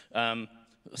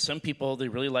 Some people, they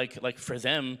really like for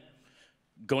them,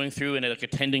 going through and like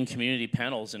attending community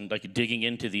panels and like digging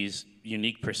into these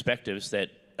unique perspectives that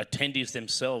attendees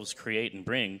themselves create and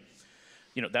bring,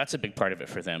 you know, that's a big part of it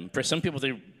for them. For some people,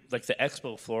 they like the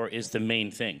expo floor is the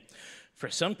main thing. For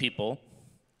some people,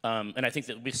 and I think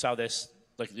that we saw this,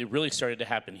 like it really started to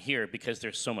happen here because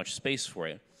there's so much space for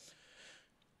it.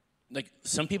 Like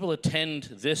some people attend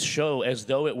this show as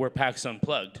though it were PAX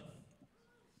Unplugged,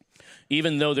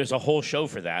 even though there's a whole show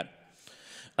for that,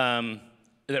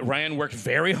 that Ryan worked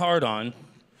very hard on.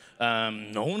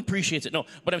 No one appreciates it. No,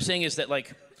 what I'm saying is that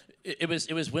like, it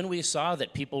was when we saw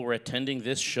that people were attending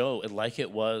this show like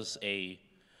it was a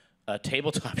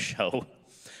tabletop show,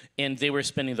 and they were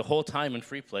spending the whole time in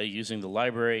free play using the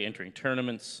library, entering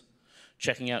tournaments,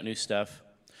 checking out new stuff.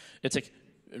 It's like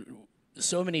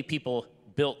so many people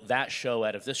built that show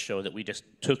out of this show that we just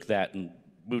took that and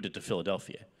moved it to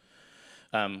Philadelphia.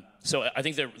 So I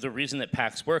think the reason that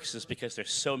PAX works is because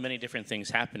there's so many different things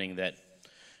happening that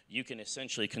you can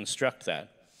essentially construct that.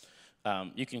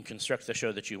 You can construct the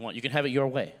show that you want. You can have it your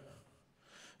way.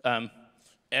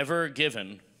 Ever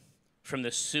Given from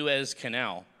the Suez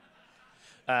Canal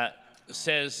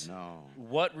says, No.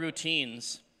 What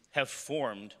routines have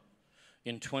formed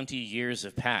in 20 years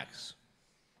of PAX?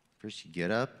 First, you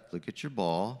get up, look at your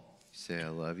ball, you say, I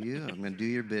love you, I'm going to do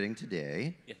your bidding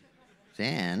today. Yeah.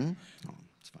 Then,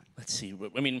 it's fine. Let's see.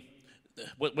 I mean,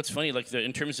 what's funny, like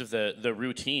in terms of the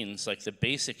routines, like the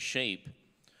basic shape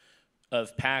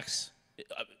of PAX,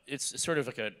 it's sort of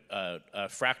like a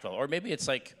fractal, or maybe it's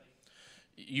like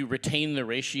you retain the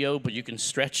ratio, but you can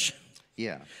stretch.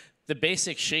 Yeah. The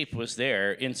basic shape was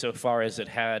there insofar as it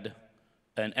had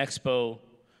an expo,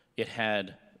 it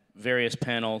had various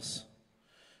panels.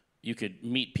 You could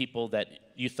meet people that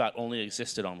you thought only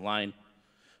existed online,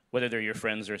 whether they're your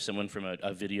friends or someone from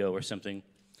a video or something.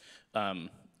 And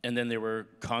then there were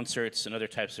concerts and other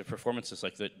types of performances.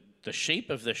 Like the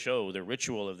shape of the show, the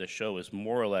ritual of the show was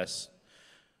more or less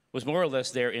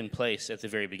there in place at the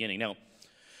very beginning. Now,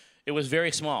 it was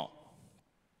very small.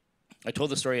 I told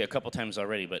the story a couple times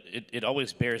already, but it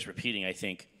always bears repeating, I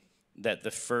think, that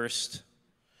the first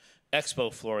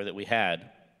expo floor that we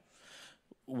had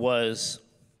was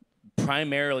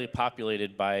primarily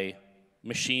populated by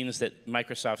machines that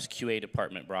Microsoft's QA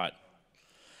department brought.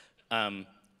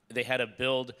 They had a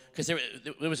build, because there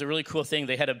was a really cool thing.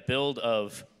 They had a build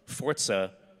of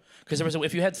Forza, because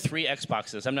if you had 3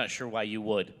 Xboxes, I'm not sure why you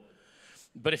would,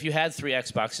 but if you had 3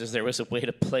 Xboxes, there was a way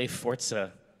to play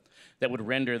Forza that would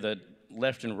render the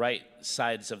left and right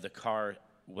sides of the car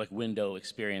like window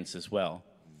experience as well.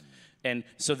 And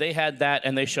so they had that,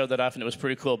 and they showed that off, and it was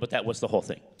pretty cool, but that was the whole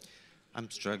thing. I'm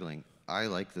struggling. I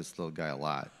like this little guy a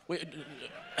lot. Wait,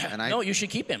 And no, you should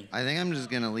keep him. I think I'm just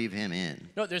going to leave him in.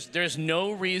 No, there's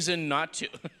no reason not to.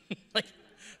 Like,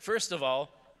 first of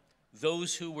all,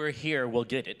 those who were here will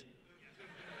get it,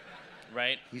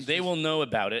 right? They will know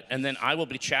about it, and then I will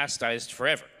be chastised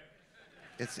forever.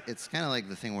 It's kind of like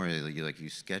the thing where you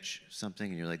sketch something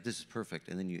and you're like, this is perfect,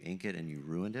 and then you ink it and you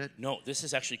ruined it. No, this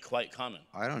is actually quite common.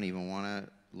 I don't even want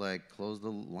to close the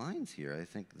lines here. I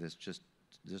think this just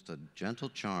a gentle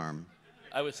charm.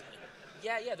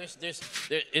 Yeah.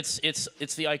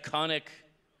 It's the iconic,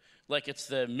 like it's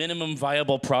the minimum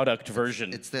viable product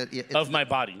version of my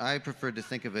body. I prefer to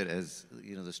think of it as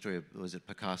the story of, was it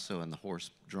Picasso and the horse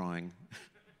drawing?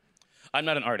 I'm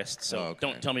not an artist, so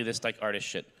don't tell me this like artist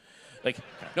shit. Like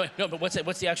no, but what's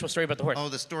the actual story about the horse? Oh,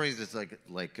 the story is just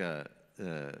like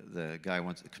the guy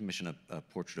wants to commission a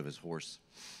portrait of his horse,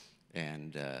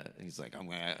 and he's like,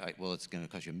 well, it's going to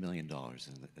cost you $1 million,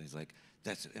 and he's like,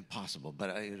 that's impossible.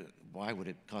 But why would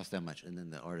it cost that much? And then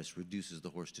the artist reduces the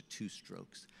horse to 2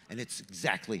 strokes, and it's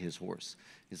exactly his horse.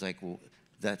 He's like, well,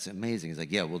 that's amazing. He's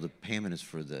like, yeah, well, the payment is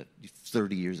for the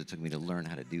 30 years it took me to learn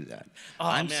how to do that. Oh,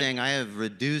 I'm man. saying I have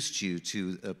reduced you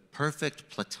to a perfect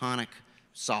platonic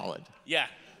solid. Yeah.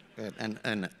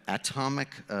 An atomic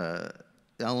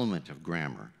element of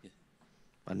grammar.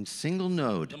 A single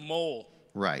node. The mole.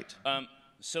 Right.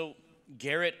 So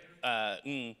Garrett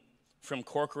from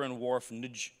Corcoran Wharf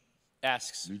Nudge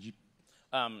asks,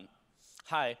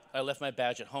 hi, I left my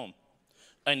badge at home.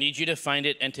 I need you to find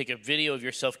it and take a video of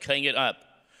yourself cutting it up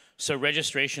so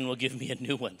registration will give me a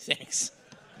new one. Thanks.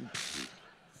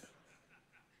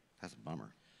 That's a bummer.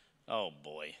 Oh,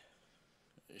 boy.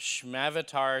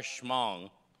 Shmavatar Shmong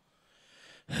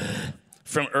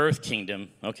from Earth Kingdom.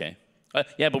 Okay.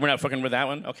 Yeah, but we're not fucking with that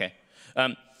one? Okay.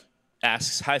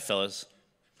 Asks, hi, fellas.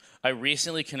 I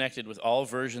recently connected with all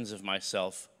versions of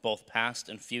myself, both past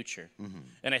and future,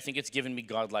 and I think it's given me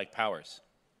godlike powers.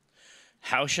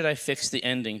 How should I fix the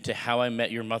ending to How I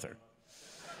Met Your Mother?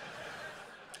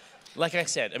 Like I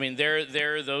said, I mean,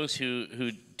 there are those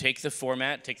who take the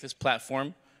format, take this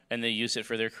platform, and they use it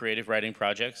for their creative writing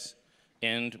projects,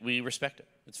 and we respect it.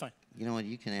 It's fine. You know what?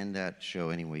 You can end that show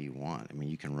any way you want. I mean,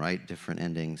 you can write different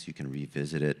endings. You can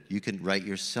revisit it. You can write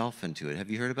yourself into it. Have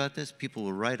you heard about this? People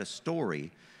will write a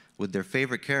story with their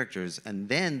favorite characters, and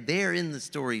then they're in the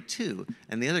story too.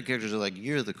 And the other characters are like,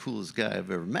 you're the coolest guy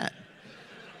I've ever met.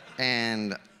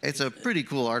 And it's a pretty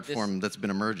cool art form that's been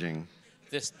emerging.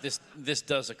 This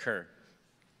does occur.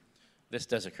 This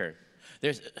does occur.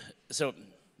 So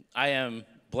I am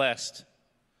blessed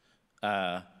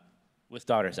with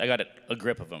daughters. I got a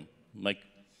grip of them. Like,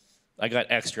 I got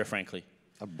extra, frankly.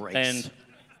 A brace. And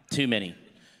too many,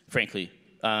 frankly.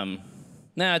 Nah,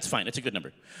 it's fine. It's a good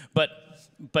number. But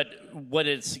what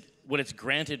it's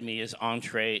granted me is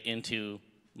entree into,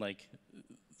 like,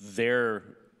 their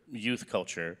youth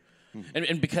culture.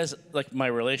 And because, like, my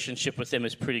relationship with them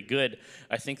is pretty good,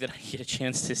 I think that I get a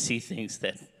chance to see things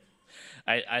that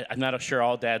I'm not sure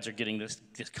all dads are getting this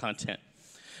content.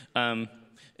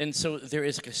 And so there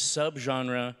is like a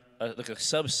subgenre, like a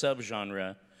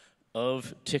subgenre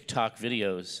of TikTok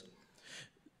videos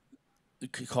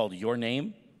called Your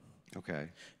Name. Okay.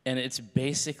 And it's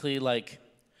basically like,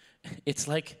 it's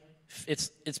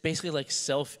basically like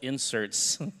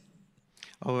self-inserts.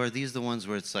 Oh, are these the ones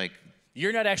where it's like...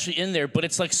 You're not actually in there, but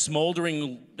it's like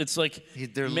smoldering, it's like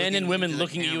men and women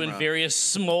looking at you in various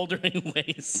smoldering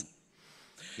ways.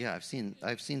 Yeah,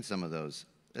 I've seen some of those.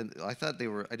 And I thought they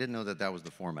were, I didn't know that was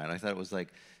the format. I thought it was like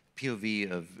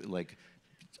POV of like,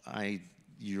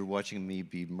 you're watching me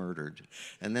be murdered.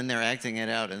 And then they're acting it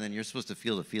out, and then you're supposed to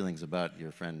feel the feelings about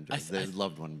your friend or their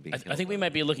loved one being killed. I think we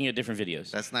might be looking at different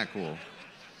videos. That's not cool.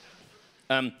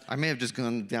 I may have just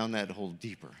gone down that hole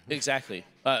deeper. Exactly.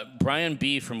 Brian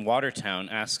B. from Watertown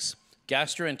asks,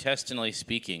 gastrointestinally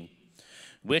speaking,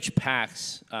 which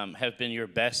PAX have been your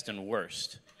best and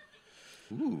worst?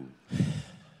 Ooh.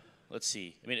 Let's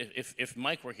see. I mean, if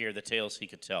Mike were here, the tales he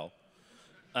could tell.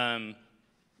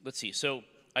 Let's see. So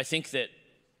I think that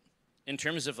in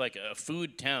terms of like a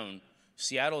food town,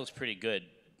 Seattle is pretty good,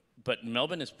 but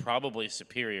Melbourne is probably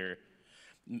superior.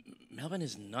 Melbourne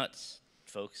is nuts,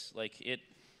 folks. Like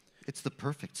it's the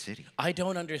perfect city. I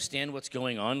don't understand what's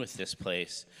going on with this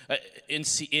place. In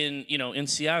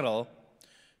Seattle,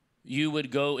 you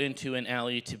would go into an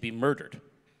alley to be murdered.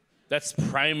 That's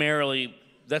primarily.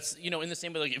 That's, in the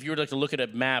same way, like, if you were to look at a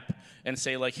map and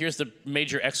say, like, here's the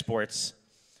major exports.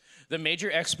 The major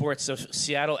exports of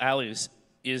Seattle alleys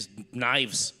is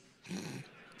knives.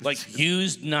 Like,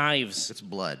 used knives. It's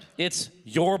blood. It's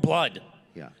your blood.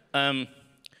 Yeah.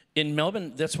 In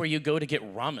Melbourne, that's where you go to get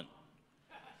ramen.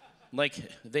 Like,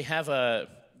 they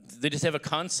just have a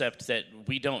concept that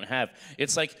we don't have.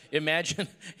 It's like, imagine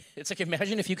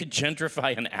if you could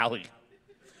gentrify an alley.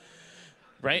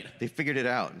 Right? They figured it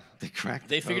out. They cracked.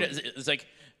 They figured it's like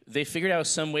they figured out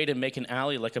some way to make an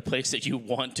alley like a place that you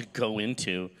want to go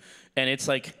into, and it's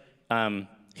like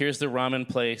here's the ramen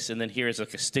place, and then here's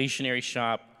like a stationery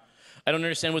shop. I don't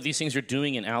understand what these things are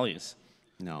doing in alleys.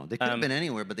 No, they could have been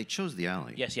anywhere, but they chose the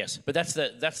alley. Yes, but that's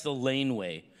the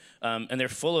laneway, and they're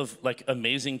full of like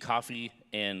amazing coffee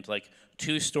and like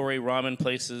 2-story ramen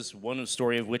places. One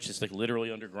story of which is like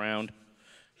literally underground.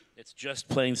 It's just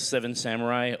playing Seven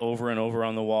Samurai over and over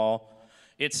on the wall.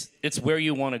 It's where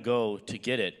you want to go to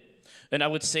get it. And I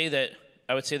would say that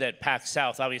PAX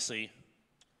South, obviously,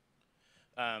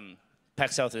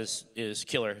 PAX South is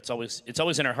killer. It's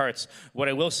always in our hearts. What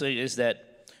I will say is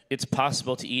that it's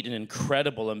possible to eat an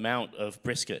incredible amount of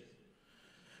brisket.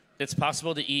 It's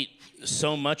possible to eat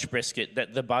so much brisket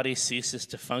that the body ceases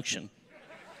to function.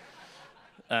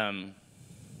 It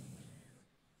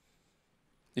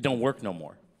don't work no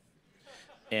more.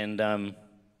 And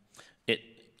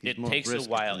it takes a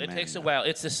while. It takes a while.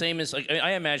 It's the same as, like,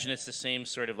 I imagine it's the same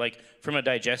sort of, like, from a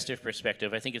digestive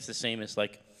perspective, I think it's the same as,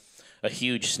 like, a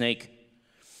huge snake.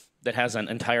 that has an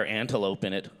entire antelope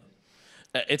in it.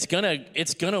 It's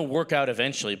gonna work out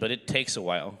eventually, but it takes a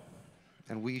while.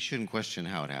 And we shouldn't question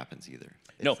how it happens either.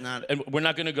 No, and we're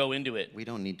not gonna go into it. We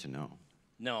don't need to know.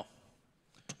 No.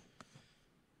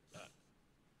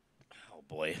 Oh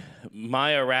boy,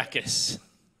 my Arrakis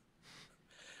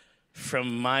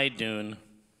from My Dune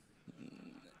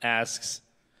asks.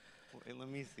 Wait, let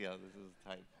me see how this is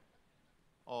typed.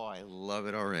 Oh, I love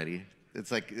it already.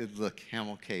 It's like the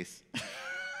camel case.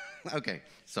 Okay,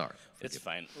 sorry. It's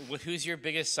fine. Who's your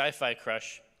biggest sci-fi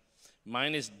crush?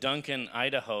 Mine is Duncan,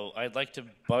 Idaho. I'd like to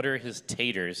butter his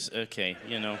taters. Okay,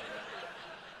 you know.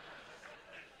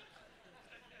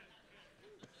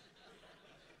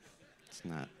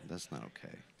 That's not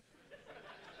okay.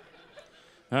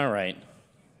 All right.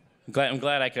 I'm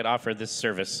glad I could offer this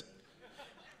service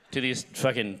to these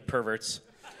fucking perverts.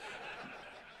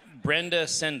 Brenda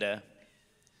Senda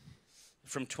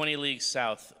from 20 Leagues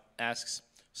South asks,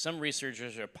 some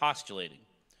researchers are postulating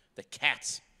that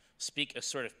cats speak a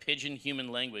sort of pigeon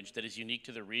human language that is unique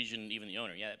to the region and even the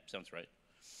owner. Yeah, that sounds right.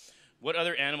 What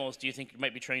other animals do you think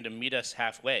might be trying to meet us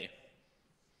halfway?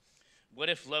 What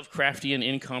if Lovecraftian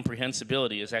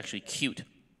incomprehensibility is actually cute?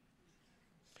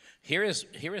 Here is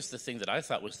the thing that I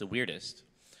thought was the weirdest.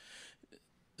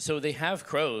 So they have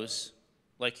crows,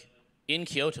 like in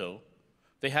Kyoto,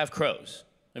 they have crows.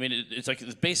 I mean, it's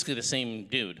basically the same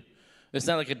dude. It's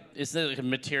not like a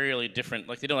materially different,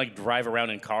 like they don't like drive around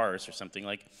in cars or something.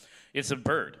 Like it's a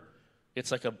bird.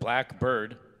 It's like a black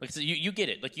bird. Like so you get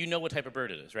it. Like you know what type of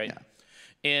bird it is, right? Yeah.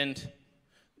 And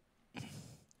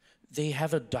they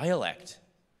have a dialect.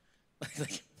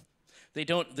 Like they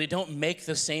don't make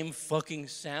the same fucking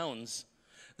sounds.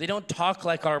 They don't talk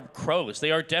like our crows.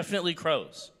 They are definitely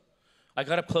crows. I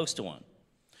got up close to one.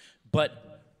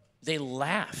 But they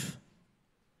laugh.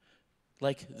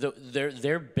 Like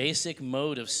their basic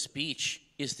mode of speech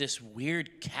is this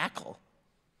weird cackle.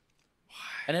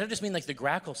 And I don't just mean like the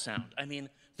grackle sound. I mean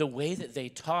the way that they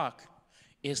talk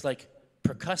is like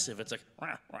percussive. It's like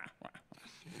rah, rah, rah.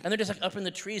 And they're just like up in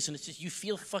the trees, and it's just you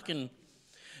feel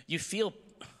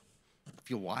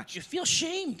watched. You feel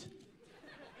shamed.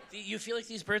 You feel like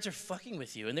these birds are fucking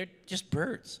with you, and they're just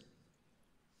birds.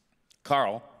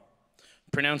 Carl,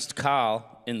 pronounced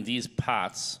Carl in these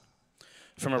pots,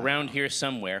 from around here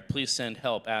somewhere, please send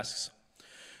help, asks,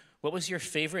 what was your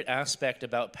favorite aspect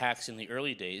about PAX in the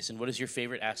early days, and what is your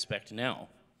favorite aspect now?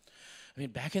 I mean,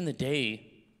 back in the day,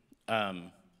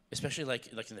 especially like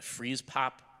in the freeze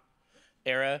pop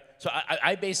era, so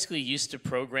I basically used to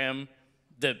program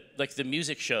the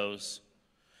music shows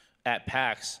at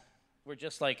PAX were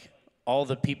just like all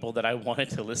the people that I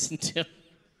wanted to listen to.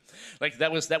 Like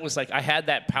that was like I had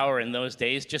that power in those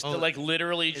days just to like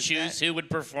literally choose who would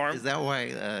perform. Is that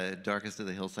why Darkest of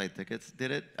the Hillside Thickets did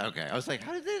it? Okay, I was like,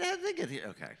 how did they get here?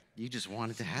 Okay, you just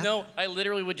wanted to have. No, I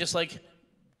literally would just like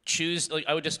choose. Like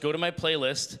I would just go to my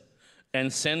playlist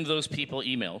and send those people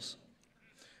emails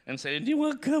and say, "Do you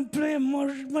want to come play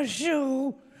my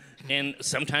show?" And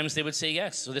sometimes they would say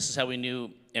yes. So this is how we knew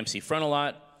MC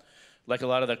Frontalot, like a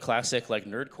lot of the classic like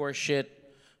nerdcore shit.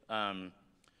 And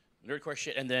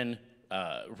then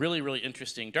really, really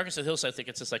interesting. Darkest of the Hills, I think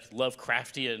it's this like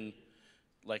Lovecraftian,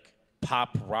 like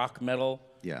pop rock metal.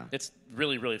 Yeah. It's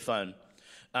really, really fun.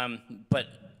 But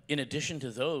in addition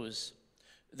to those,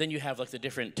 then you have like the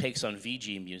different takes on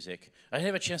VG music. I didn't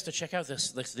have a chance to check out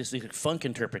these like, funk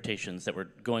interpretations that were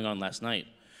going on last night,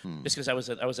 just because I was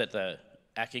at the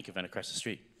ACK Inc. event across the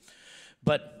street.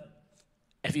 But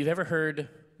have you ever heard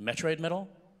Metroid metal?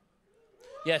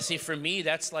 Yeah. See, for me,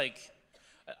 that's like.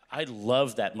 I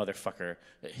love that motherfucker.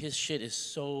 His shit is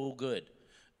so good.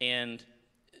 And,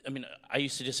 I mean, I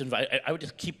used to just I would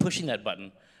just keep pushing that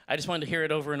button. I just wanted to hear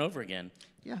it over and over again.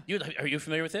 Yeah. Are you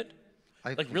familiar with it?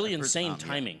 Really insane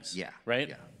timings. Yeah. Right?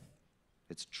 Yeah.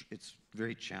 It's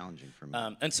very challenging for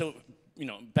me. And so,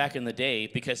 back in the day,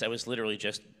 because I was literally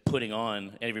just putting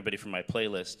on everybody from my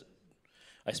playlist,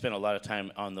 I spend a lot of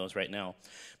time on those right now.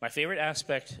 My favorite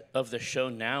aspect of the show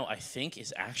now, I think,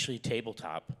 is actually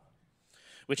tabletop,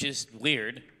 which is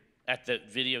weird at the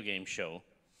video game show.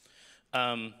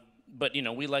 But,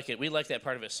 we like it. We like that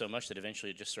part of it so much that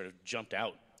eventually it just sort of jumped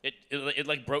out. It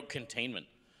like broke containment.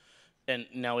 And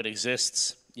now it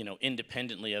exists,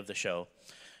 independently of the show.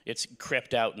 It's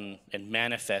crept out and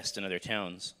manifest in other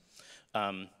towns.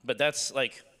 But that's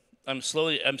like, I'm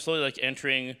slowly like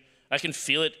entering, I can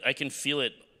feel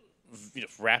it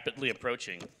rapidly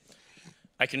approaching.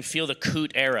 I can feel the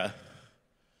Coot era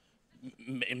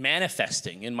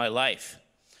manifesting in my life,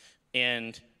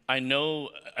 and I know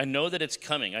that it's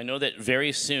coming. I know that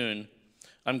very soon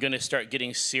I'm going to start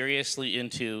getting seriously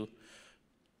into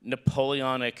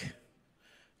Napoleonic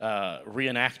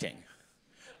reenacting.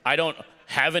 I don't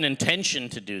have an intention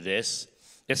to do this.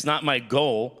 It's not my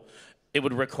goal. It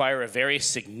would require a very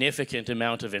significant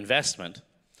amount of investment.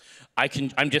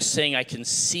 I'm just saying I can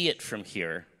see it from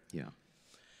here. Yeah.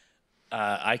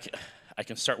 I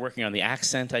can start working on the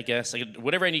accent, I guess.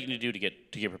 Whatever I need to do to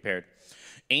get prepared.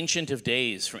 Ancient of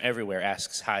Days from everywhere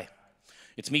asks, "Hi,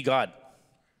 it's me, God.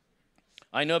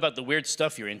 I know about the weird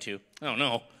stuff you're into. Oh,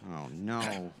 no. Oh,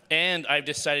 no. And I've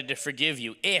decided to forgive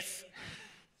you if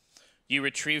you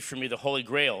retrieve for me the Holy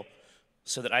Grail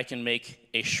so that I can make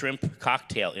a shrimp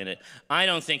cocktail in it." I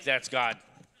don't think that's God.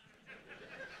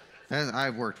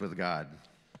 I've worked with God.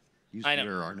 You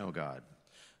sure are no God.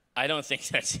 I don't think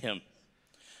that's him.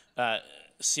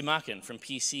 Simakin from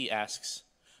PC asks,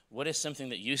 "What is something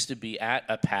that used to be at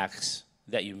a PAX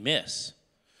that you miss?"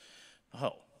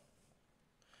 Oh.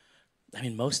 I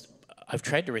mean, I've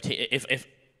tried to retain, if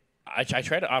I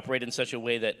try to operate in such a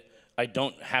way that I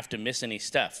don't have to miss any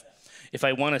stuff. If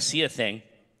I want to see a thing,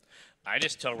 I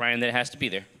just tell Ryan that it has to be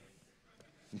there.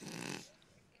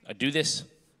 I do this.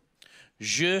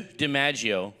 Jeu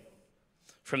DiMaggio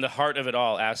from the heart of it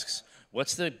all asks,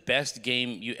 "What's the best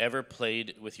game you ever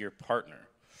played with your partner?"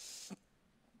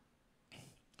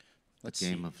 Let's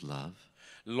see. Game of love.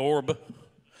 Lorb.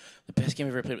 The best game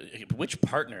I've ever played. Which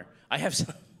partner? I have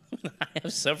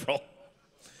several.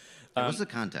 What's the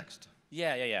context?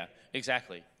 Yeah.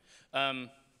 Exactly. I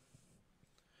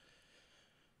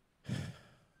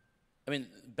mean,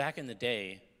 back in the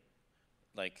day,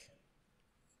 like,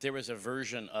 there was a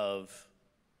version of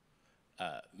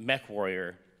Mech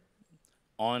Warrior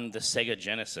on the Sega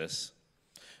Genesis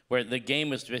where the game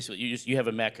was basically, you have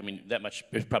a mech. I mean, that much,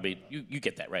 there's probably, you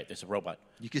get that, right? There's a robot.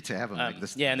 You get to have them like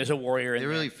this. Yeah, and there's a warrior in They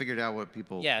there. really figured out what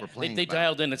people were playing. They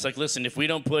dialed in. It's like, listen, if we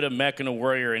don't put a mech and a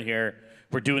warrior in here,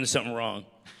 we're doing something wrong.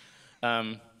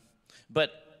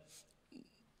 But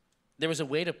there was a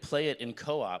way to play it in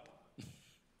co-op,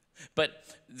 but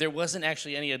there wasn't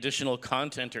actually any additional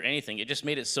content or anything. It just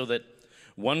made it so that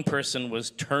one person was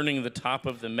turning the top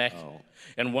of the mech,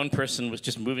 and one person was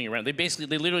just moving around. They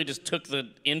literally just took the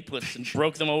inputs and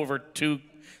broke them over 2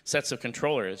 sets of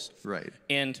controllers. Right.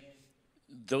 And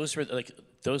those were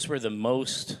the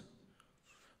most,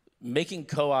 making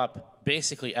co-op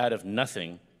basically out of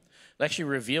nothing. It actually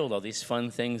revealed all these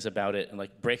fun things about it and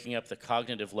like breaking up the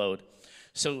cognitive load.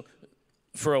 So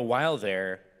for a while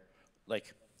there,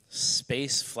 like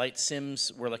space flight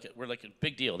sims were like a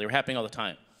big deal. They were happening all the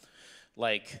time.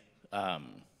 Like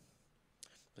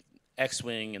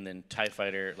X-Wing and then TIE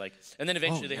Fighter, and then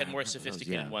eventually they had more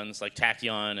sophisticated ones like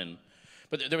Tachyon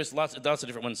but there was lots of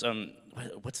different ones.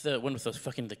 What's the one with the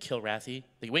Kilrathi?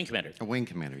 The Wing Commander. A Wing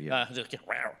Commander, yeah.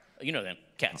 You know them,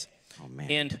 cats. Oh man.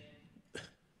 And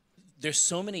there's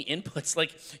so many inputs.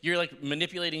 Like you're like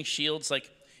manipulating shields.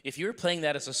 Like if you were playing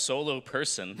that as a solo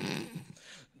person,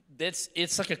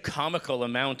 it's like a comical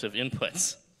amount of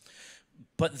inputs.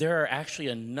 But there are actually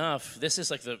enough. This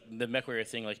is like the MechWarrior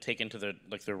thing, like taken to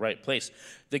the right place.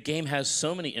 The game has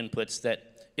so many inputs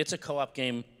that it's a co-op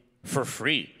game for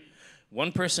free.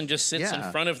 One person just sits in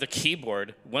front of the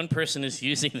keyboard. One person is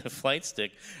using the flight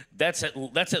stick. That's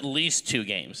at least 2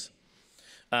 games.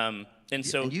 And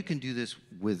you can do this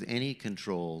with any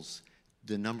controls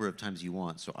the number of times you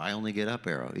want. So I only get up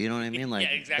arrow. You know what I mean? Like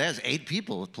exactly. There's 8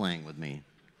 people playing with me.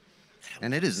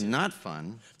 And it is not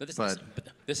fun. But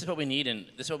this is what we need in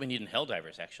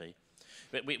Helldivers, actually.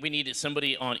 But we need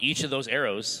somebody on each of those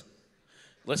arrows.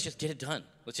 Let's just get it done.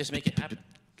 Let's just make it happen.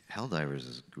 Helldivers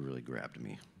has really grabbed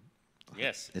me.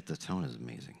 Yes. The tone is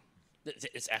amazing.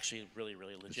 It's actually really,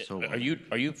 really legit. So are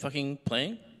you fucking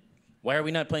playing? Why are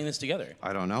we not playing this together?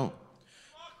 I don't know.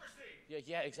 Democracy.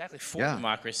 Yeah, exactly. For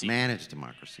democracy. Managed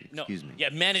democracy. Excuse me. Yeah,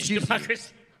 managed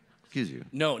democracy. Excuse you.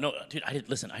 No, dude. I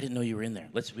didn't know you were in there.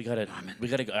 We gotta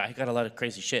go. I got a lot of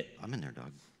crazy shit. I'm in there,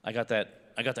 dog. I got the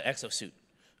exosuit.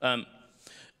 A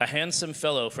handsome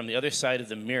fellow from the other side of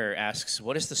the mirror asks,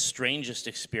 "What is the strangest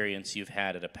experience you've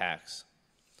had at a PAX?"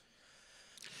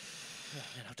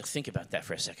 I have to think about that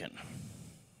for a second.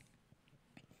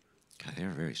 God,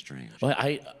 they're very strange. Well,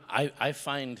 I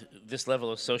find this level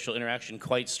of social interaction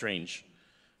quite strange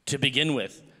to begin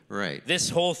with. Right. This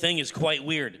whole thing is quite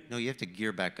weird. No, you have to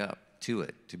gear back up to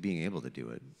it, to being able to do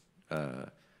it.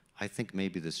 I think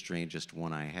maybe the strangest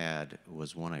one I had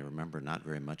was one I remember not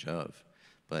very much of,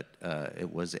 but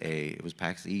it was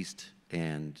PAX East,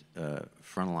 and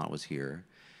Frontalot was here,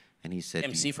 and he said,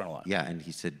 MC Frontalot. Yeah, and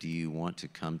he said, "Do you want to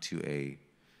come to I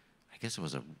guess it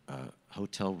was a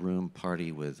hotel room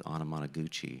party with Anna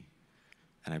Monoguchi?"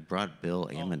 And I brought Bill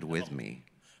Amond with me.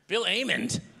 Bill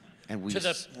Amond? And we To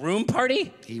the room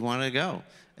party? he wanted to go,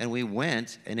 and we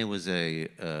went, and it was a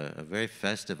very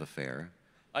festive affair.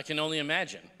 I can only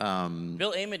imagine.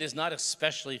 Bill Ament is not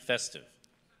especially festive.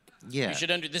 Yeah, You should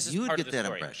this is you would part get of the that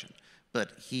story. impression,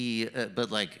 but he,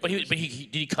 but like, But did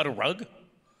he cut a rug?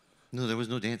 no, there was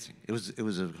no dancing. It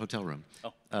was a hotel room.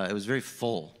 Oh. It was very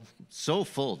full, so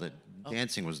full that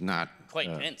dancing was not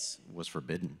Quite dense. was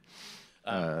forbidden.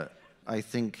 I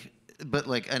think, but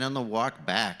like, and on the walk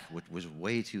back, which was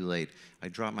way too late, I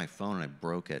dropped my phone and I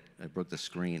broke it. I broke the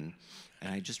screen,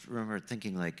 and I just remember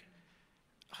thinking like,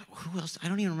 who else? I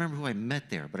don't even remember who I met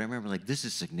there, but I remember like, this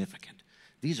is significant.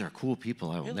 These are cool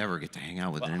people I will never get to hang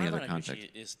out with in any other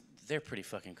context. They're pretty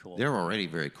fucking cool. They're already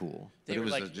very cool. They but were it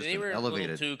was like just they were elevated.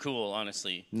 a little too cool,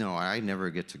 honestly. No, I never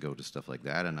get to go to stuff like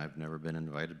that, and I've never been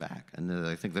invited back. And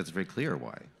I think that's very clear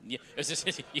why. Yeah,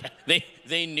 yeah.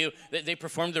 They knew they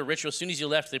performed the ritual as soon as you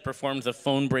left. They performed the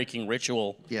phone breaking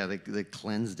ritual. Yeah, they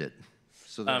cleansed it,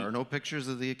 so there are no pictures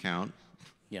of the account.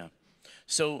 Yeah,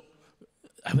 so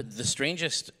the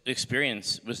strangest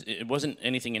experience it wasn't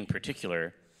anything in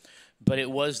particular, but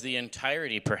it was the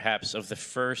entirety, perhaps, of the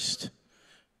first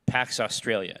PAX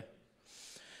Australia,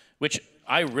 which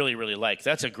I really, really like.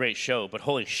 That's a great show, but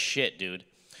holy shit, dude.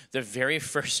 The very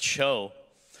first show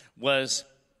was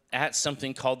at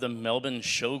something called the Melbourne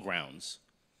Showgrounds.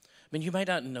 I mean, you might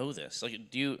not know this. Like,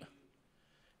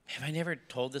 have I never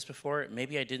told this before?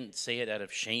 Maybe I didn't say it out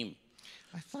of shame.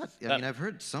 I thought, I mean, I've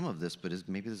heard some of this, but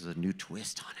maybe there's a new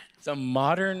twist on it. The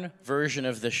modern version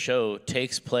of the show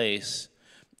takes place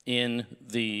in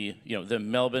the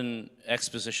Melbourne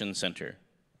Exposition Center,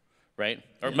 right?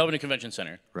 Or Melbourne Convention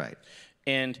Center. Right.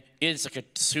 And it's like a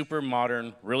super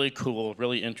modern, really cool,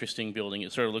 really interesting building.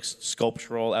 It sort of looks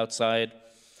sculptural outside.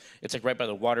 It's like right by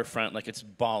the waterfront, like it's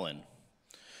ballin'.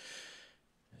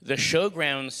 The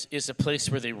showgrounds is a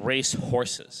place where they race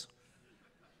horses.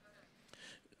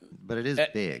 But it is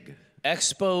big.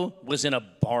 Expo was in a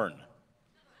barn.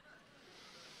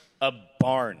 A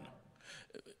barn.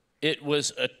 It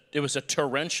was a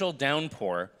torrential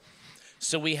downpour,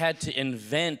 so we had to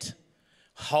invent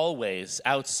hallways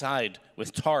outside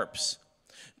with tarps.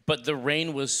 But the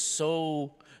rain was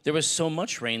there was so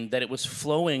much rain that it was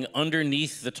flowing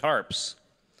underneath the tarps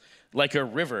like a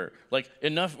river, like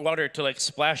enough water to like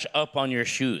splash up on your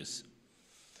shoes.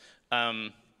 Where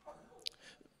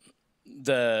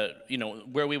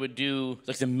we would do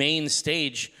like the main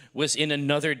stage was in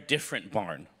another different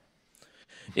barn.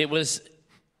 It's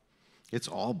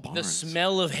all barns. The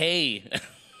smell of hay.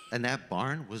 And that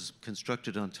barn was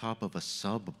constructed on top of a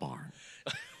sub-barn.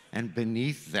 And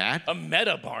beneath that... a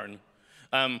meta barn.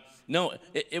 No,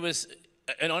 it was...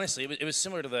 And honestly, it was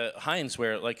similar to the Heinz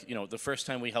where, like, the first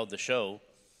time we held the show,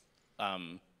 a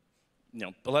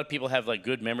lot of people have, like,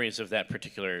 good memories of that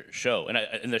particular show.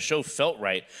 And the show felt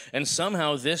right. And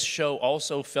somehow this show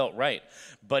also felt right.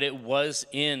 But it was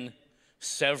in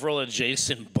several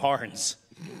adjacent barns.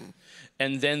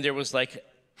 And then there was, like...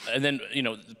 And then,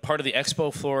 part of the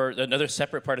expo floor, another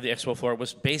separate part of the expo floor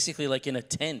was basically like in a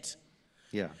tent.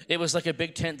 Yeah. It was like a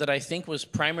big tent that I think was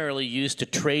primarily used to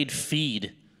trade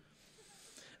feed.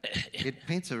 It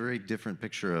paints a very different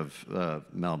picture of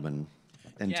Melbourne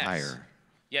entire.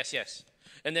 Yes.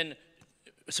 And then,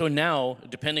 so now,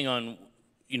 depending on,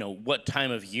 what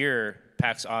time of year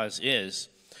PAX Oz is,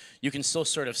 you can still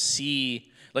sort of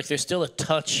see, like there's still a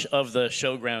touch of the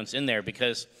showgrounds in there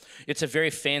because it's a very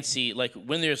fancy, like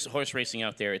when there's horse racing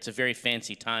out there, it's a very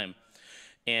fancy time.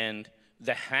 And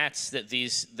the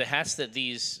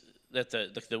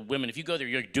women, if you go there,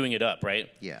 you're doing it up, right?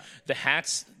 Yeah. The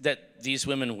hats that these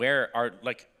women wear are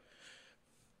like,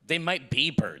 they might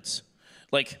be birds.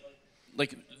 Like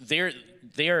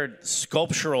they are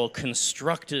sculptural,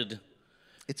 constructed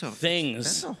things.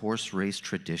 That's a horse race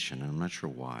tradition, and I'm not sure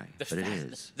why, but it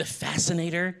is. The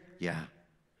Fascinator? Yeah.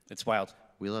 It's wild.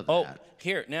 We love that. Oh,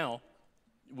 here, now,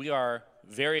 we are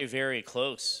very, very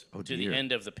close to the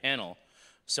end of the panel.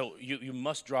 So you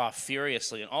must draw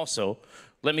furiously. And also,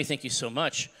 let me thank you so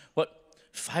much. What,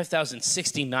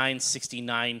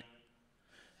 5,069.69?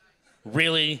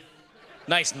 Really?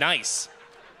 Nice.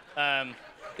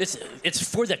 It's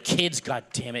for the kids,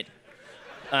 goddammit.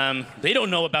 They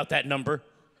don't know about that number.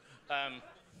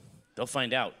 They'll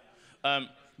find out.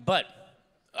 But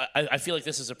I feel like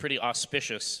this is a pretty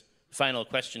auspicious final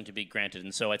question to be granted,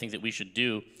 and so I think that we should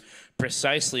do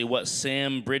precisely what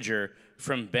Sam Bridger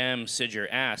from Bam Sidger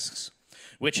asks,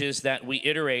 which is that we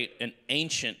iterate an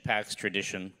ancient PAX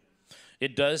tradition.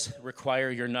 It does require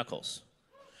your knuckles.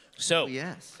 So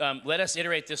yes. Let us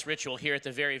iterate this ritual here at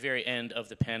the very, very end of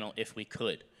the panel if we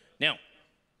could. Now,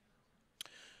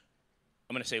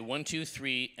 I'm going to say 1, 2,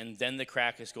 3, and then the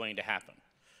crack is going to happen.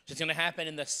 So it's going to happen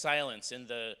in the silence, in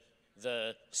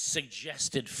the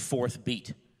suggested fourth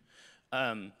beat.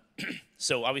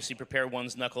 So obviously prepare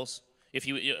one's knuckles if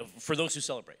for those who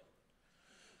celebrate.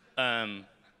 So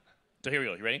here we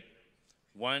go. You ready?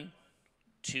 1,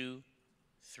 2,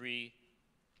 3.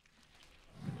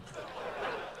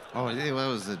 Oh, that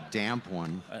was a damp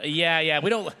one. Yeah.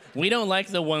 We don't like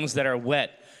the ones that are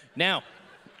wet. Now,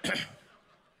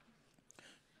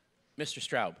 Mr.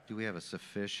 Straub. Do we have a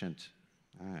sufficient?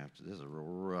 This is a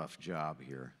rough job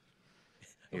here.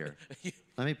 Here,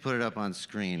 let me put it up on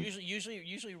screen.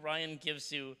 Usually Ryan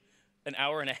gives you an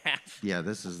hour and a half. Yeah,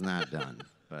 this is not done,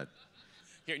 but.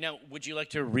 Here, now, would you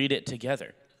like to read it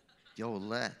together? Yo,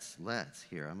 let's.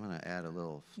 Here, I'm going to add a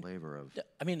little flavor of...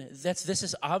 I mean, this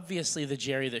is obviously the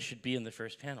Jerry that should be in the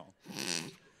first panel.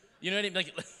 You know what I mean?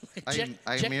 Like,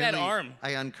 check that arm.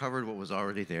 I uncovered what was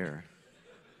already there.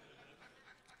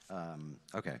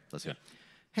 Okay, let's go.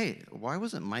 Hey, why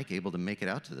wasn't Mike able to make it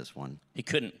out to this one? He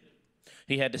couldn't.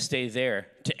 He had to stay there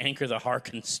to anchor the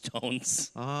Harkin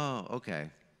stones. Oh, okay.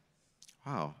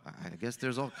 Wow, I guess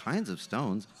there's all kinds of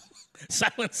stones.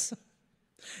 Silence.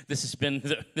 This has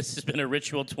been a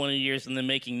ritual 20 years in the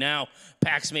making. Now,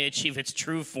 PAX may achieve its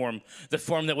true form, the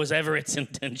form that was ever its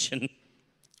intention.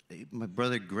 My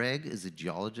brother Greg is a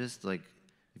geologist. Like,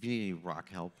 if you need any rock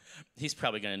help. He's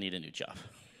probably going to need a new job.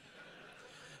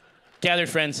 Gathered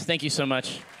friends, thank you so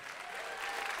much.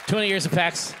 20 years of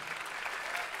PAX.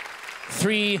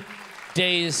 3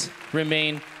 days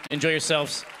remain. Enjoy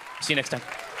yourselves. See you next time.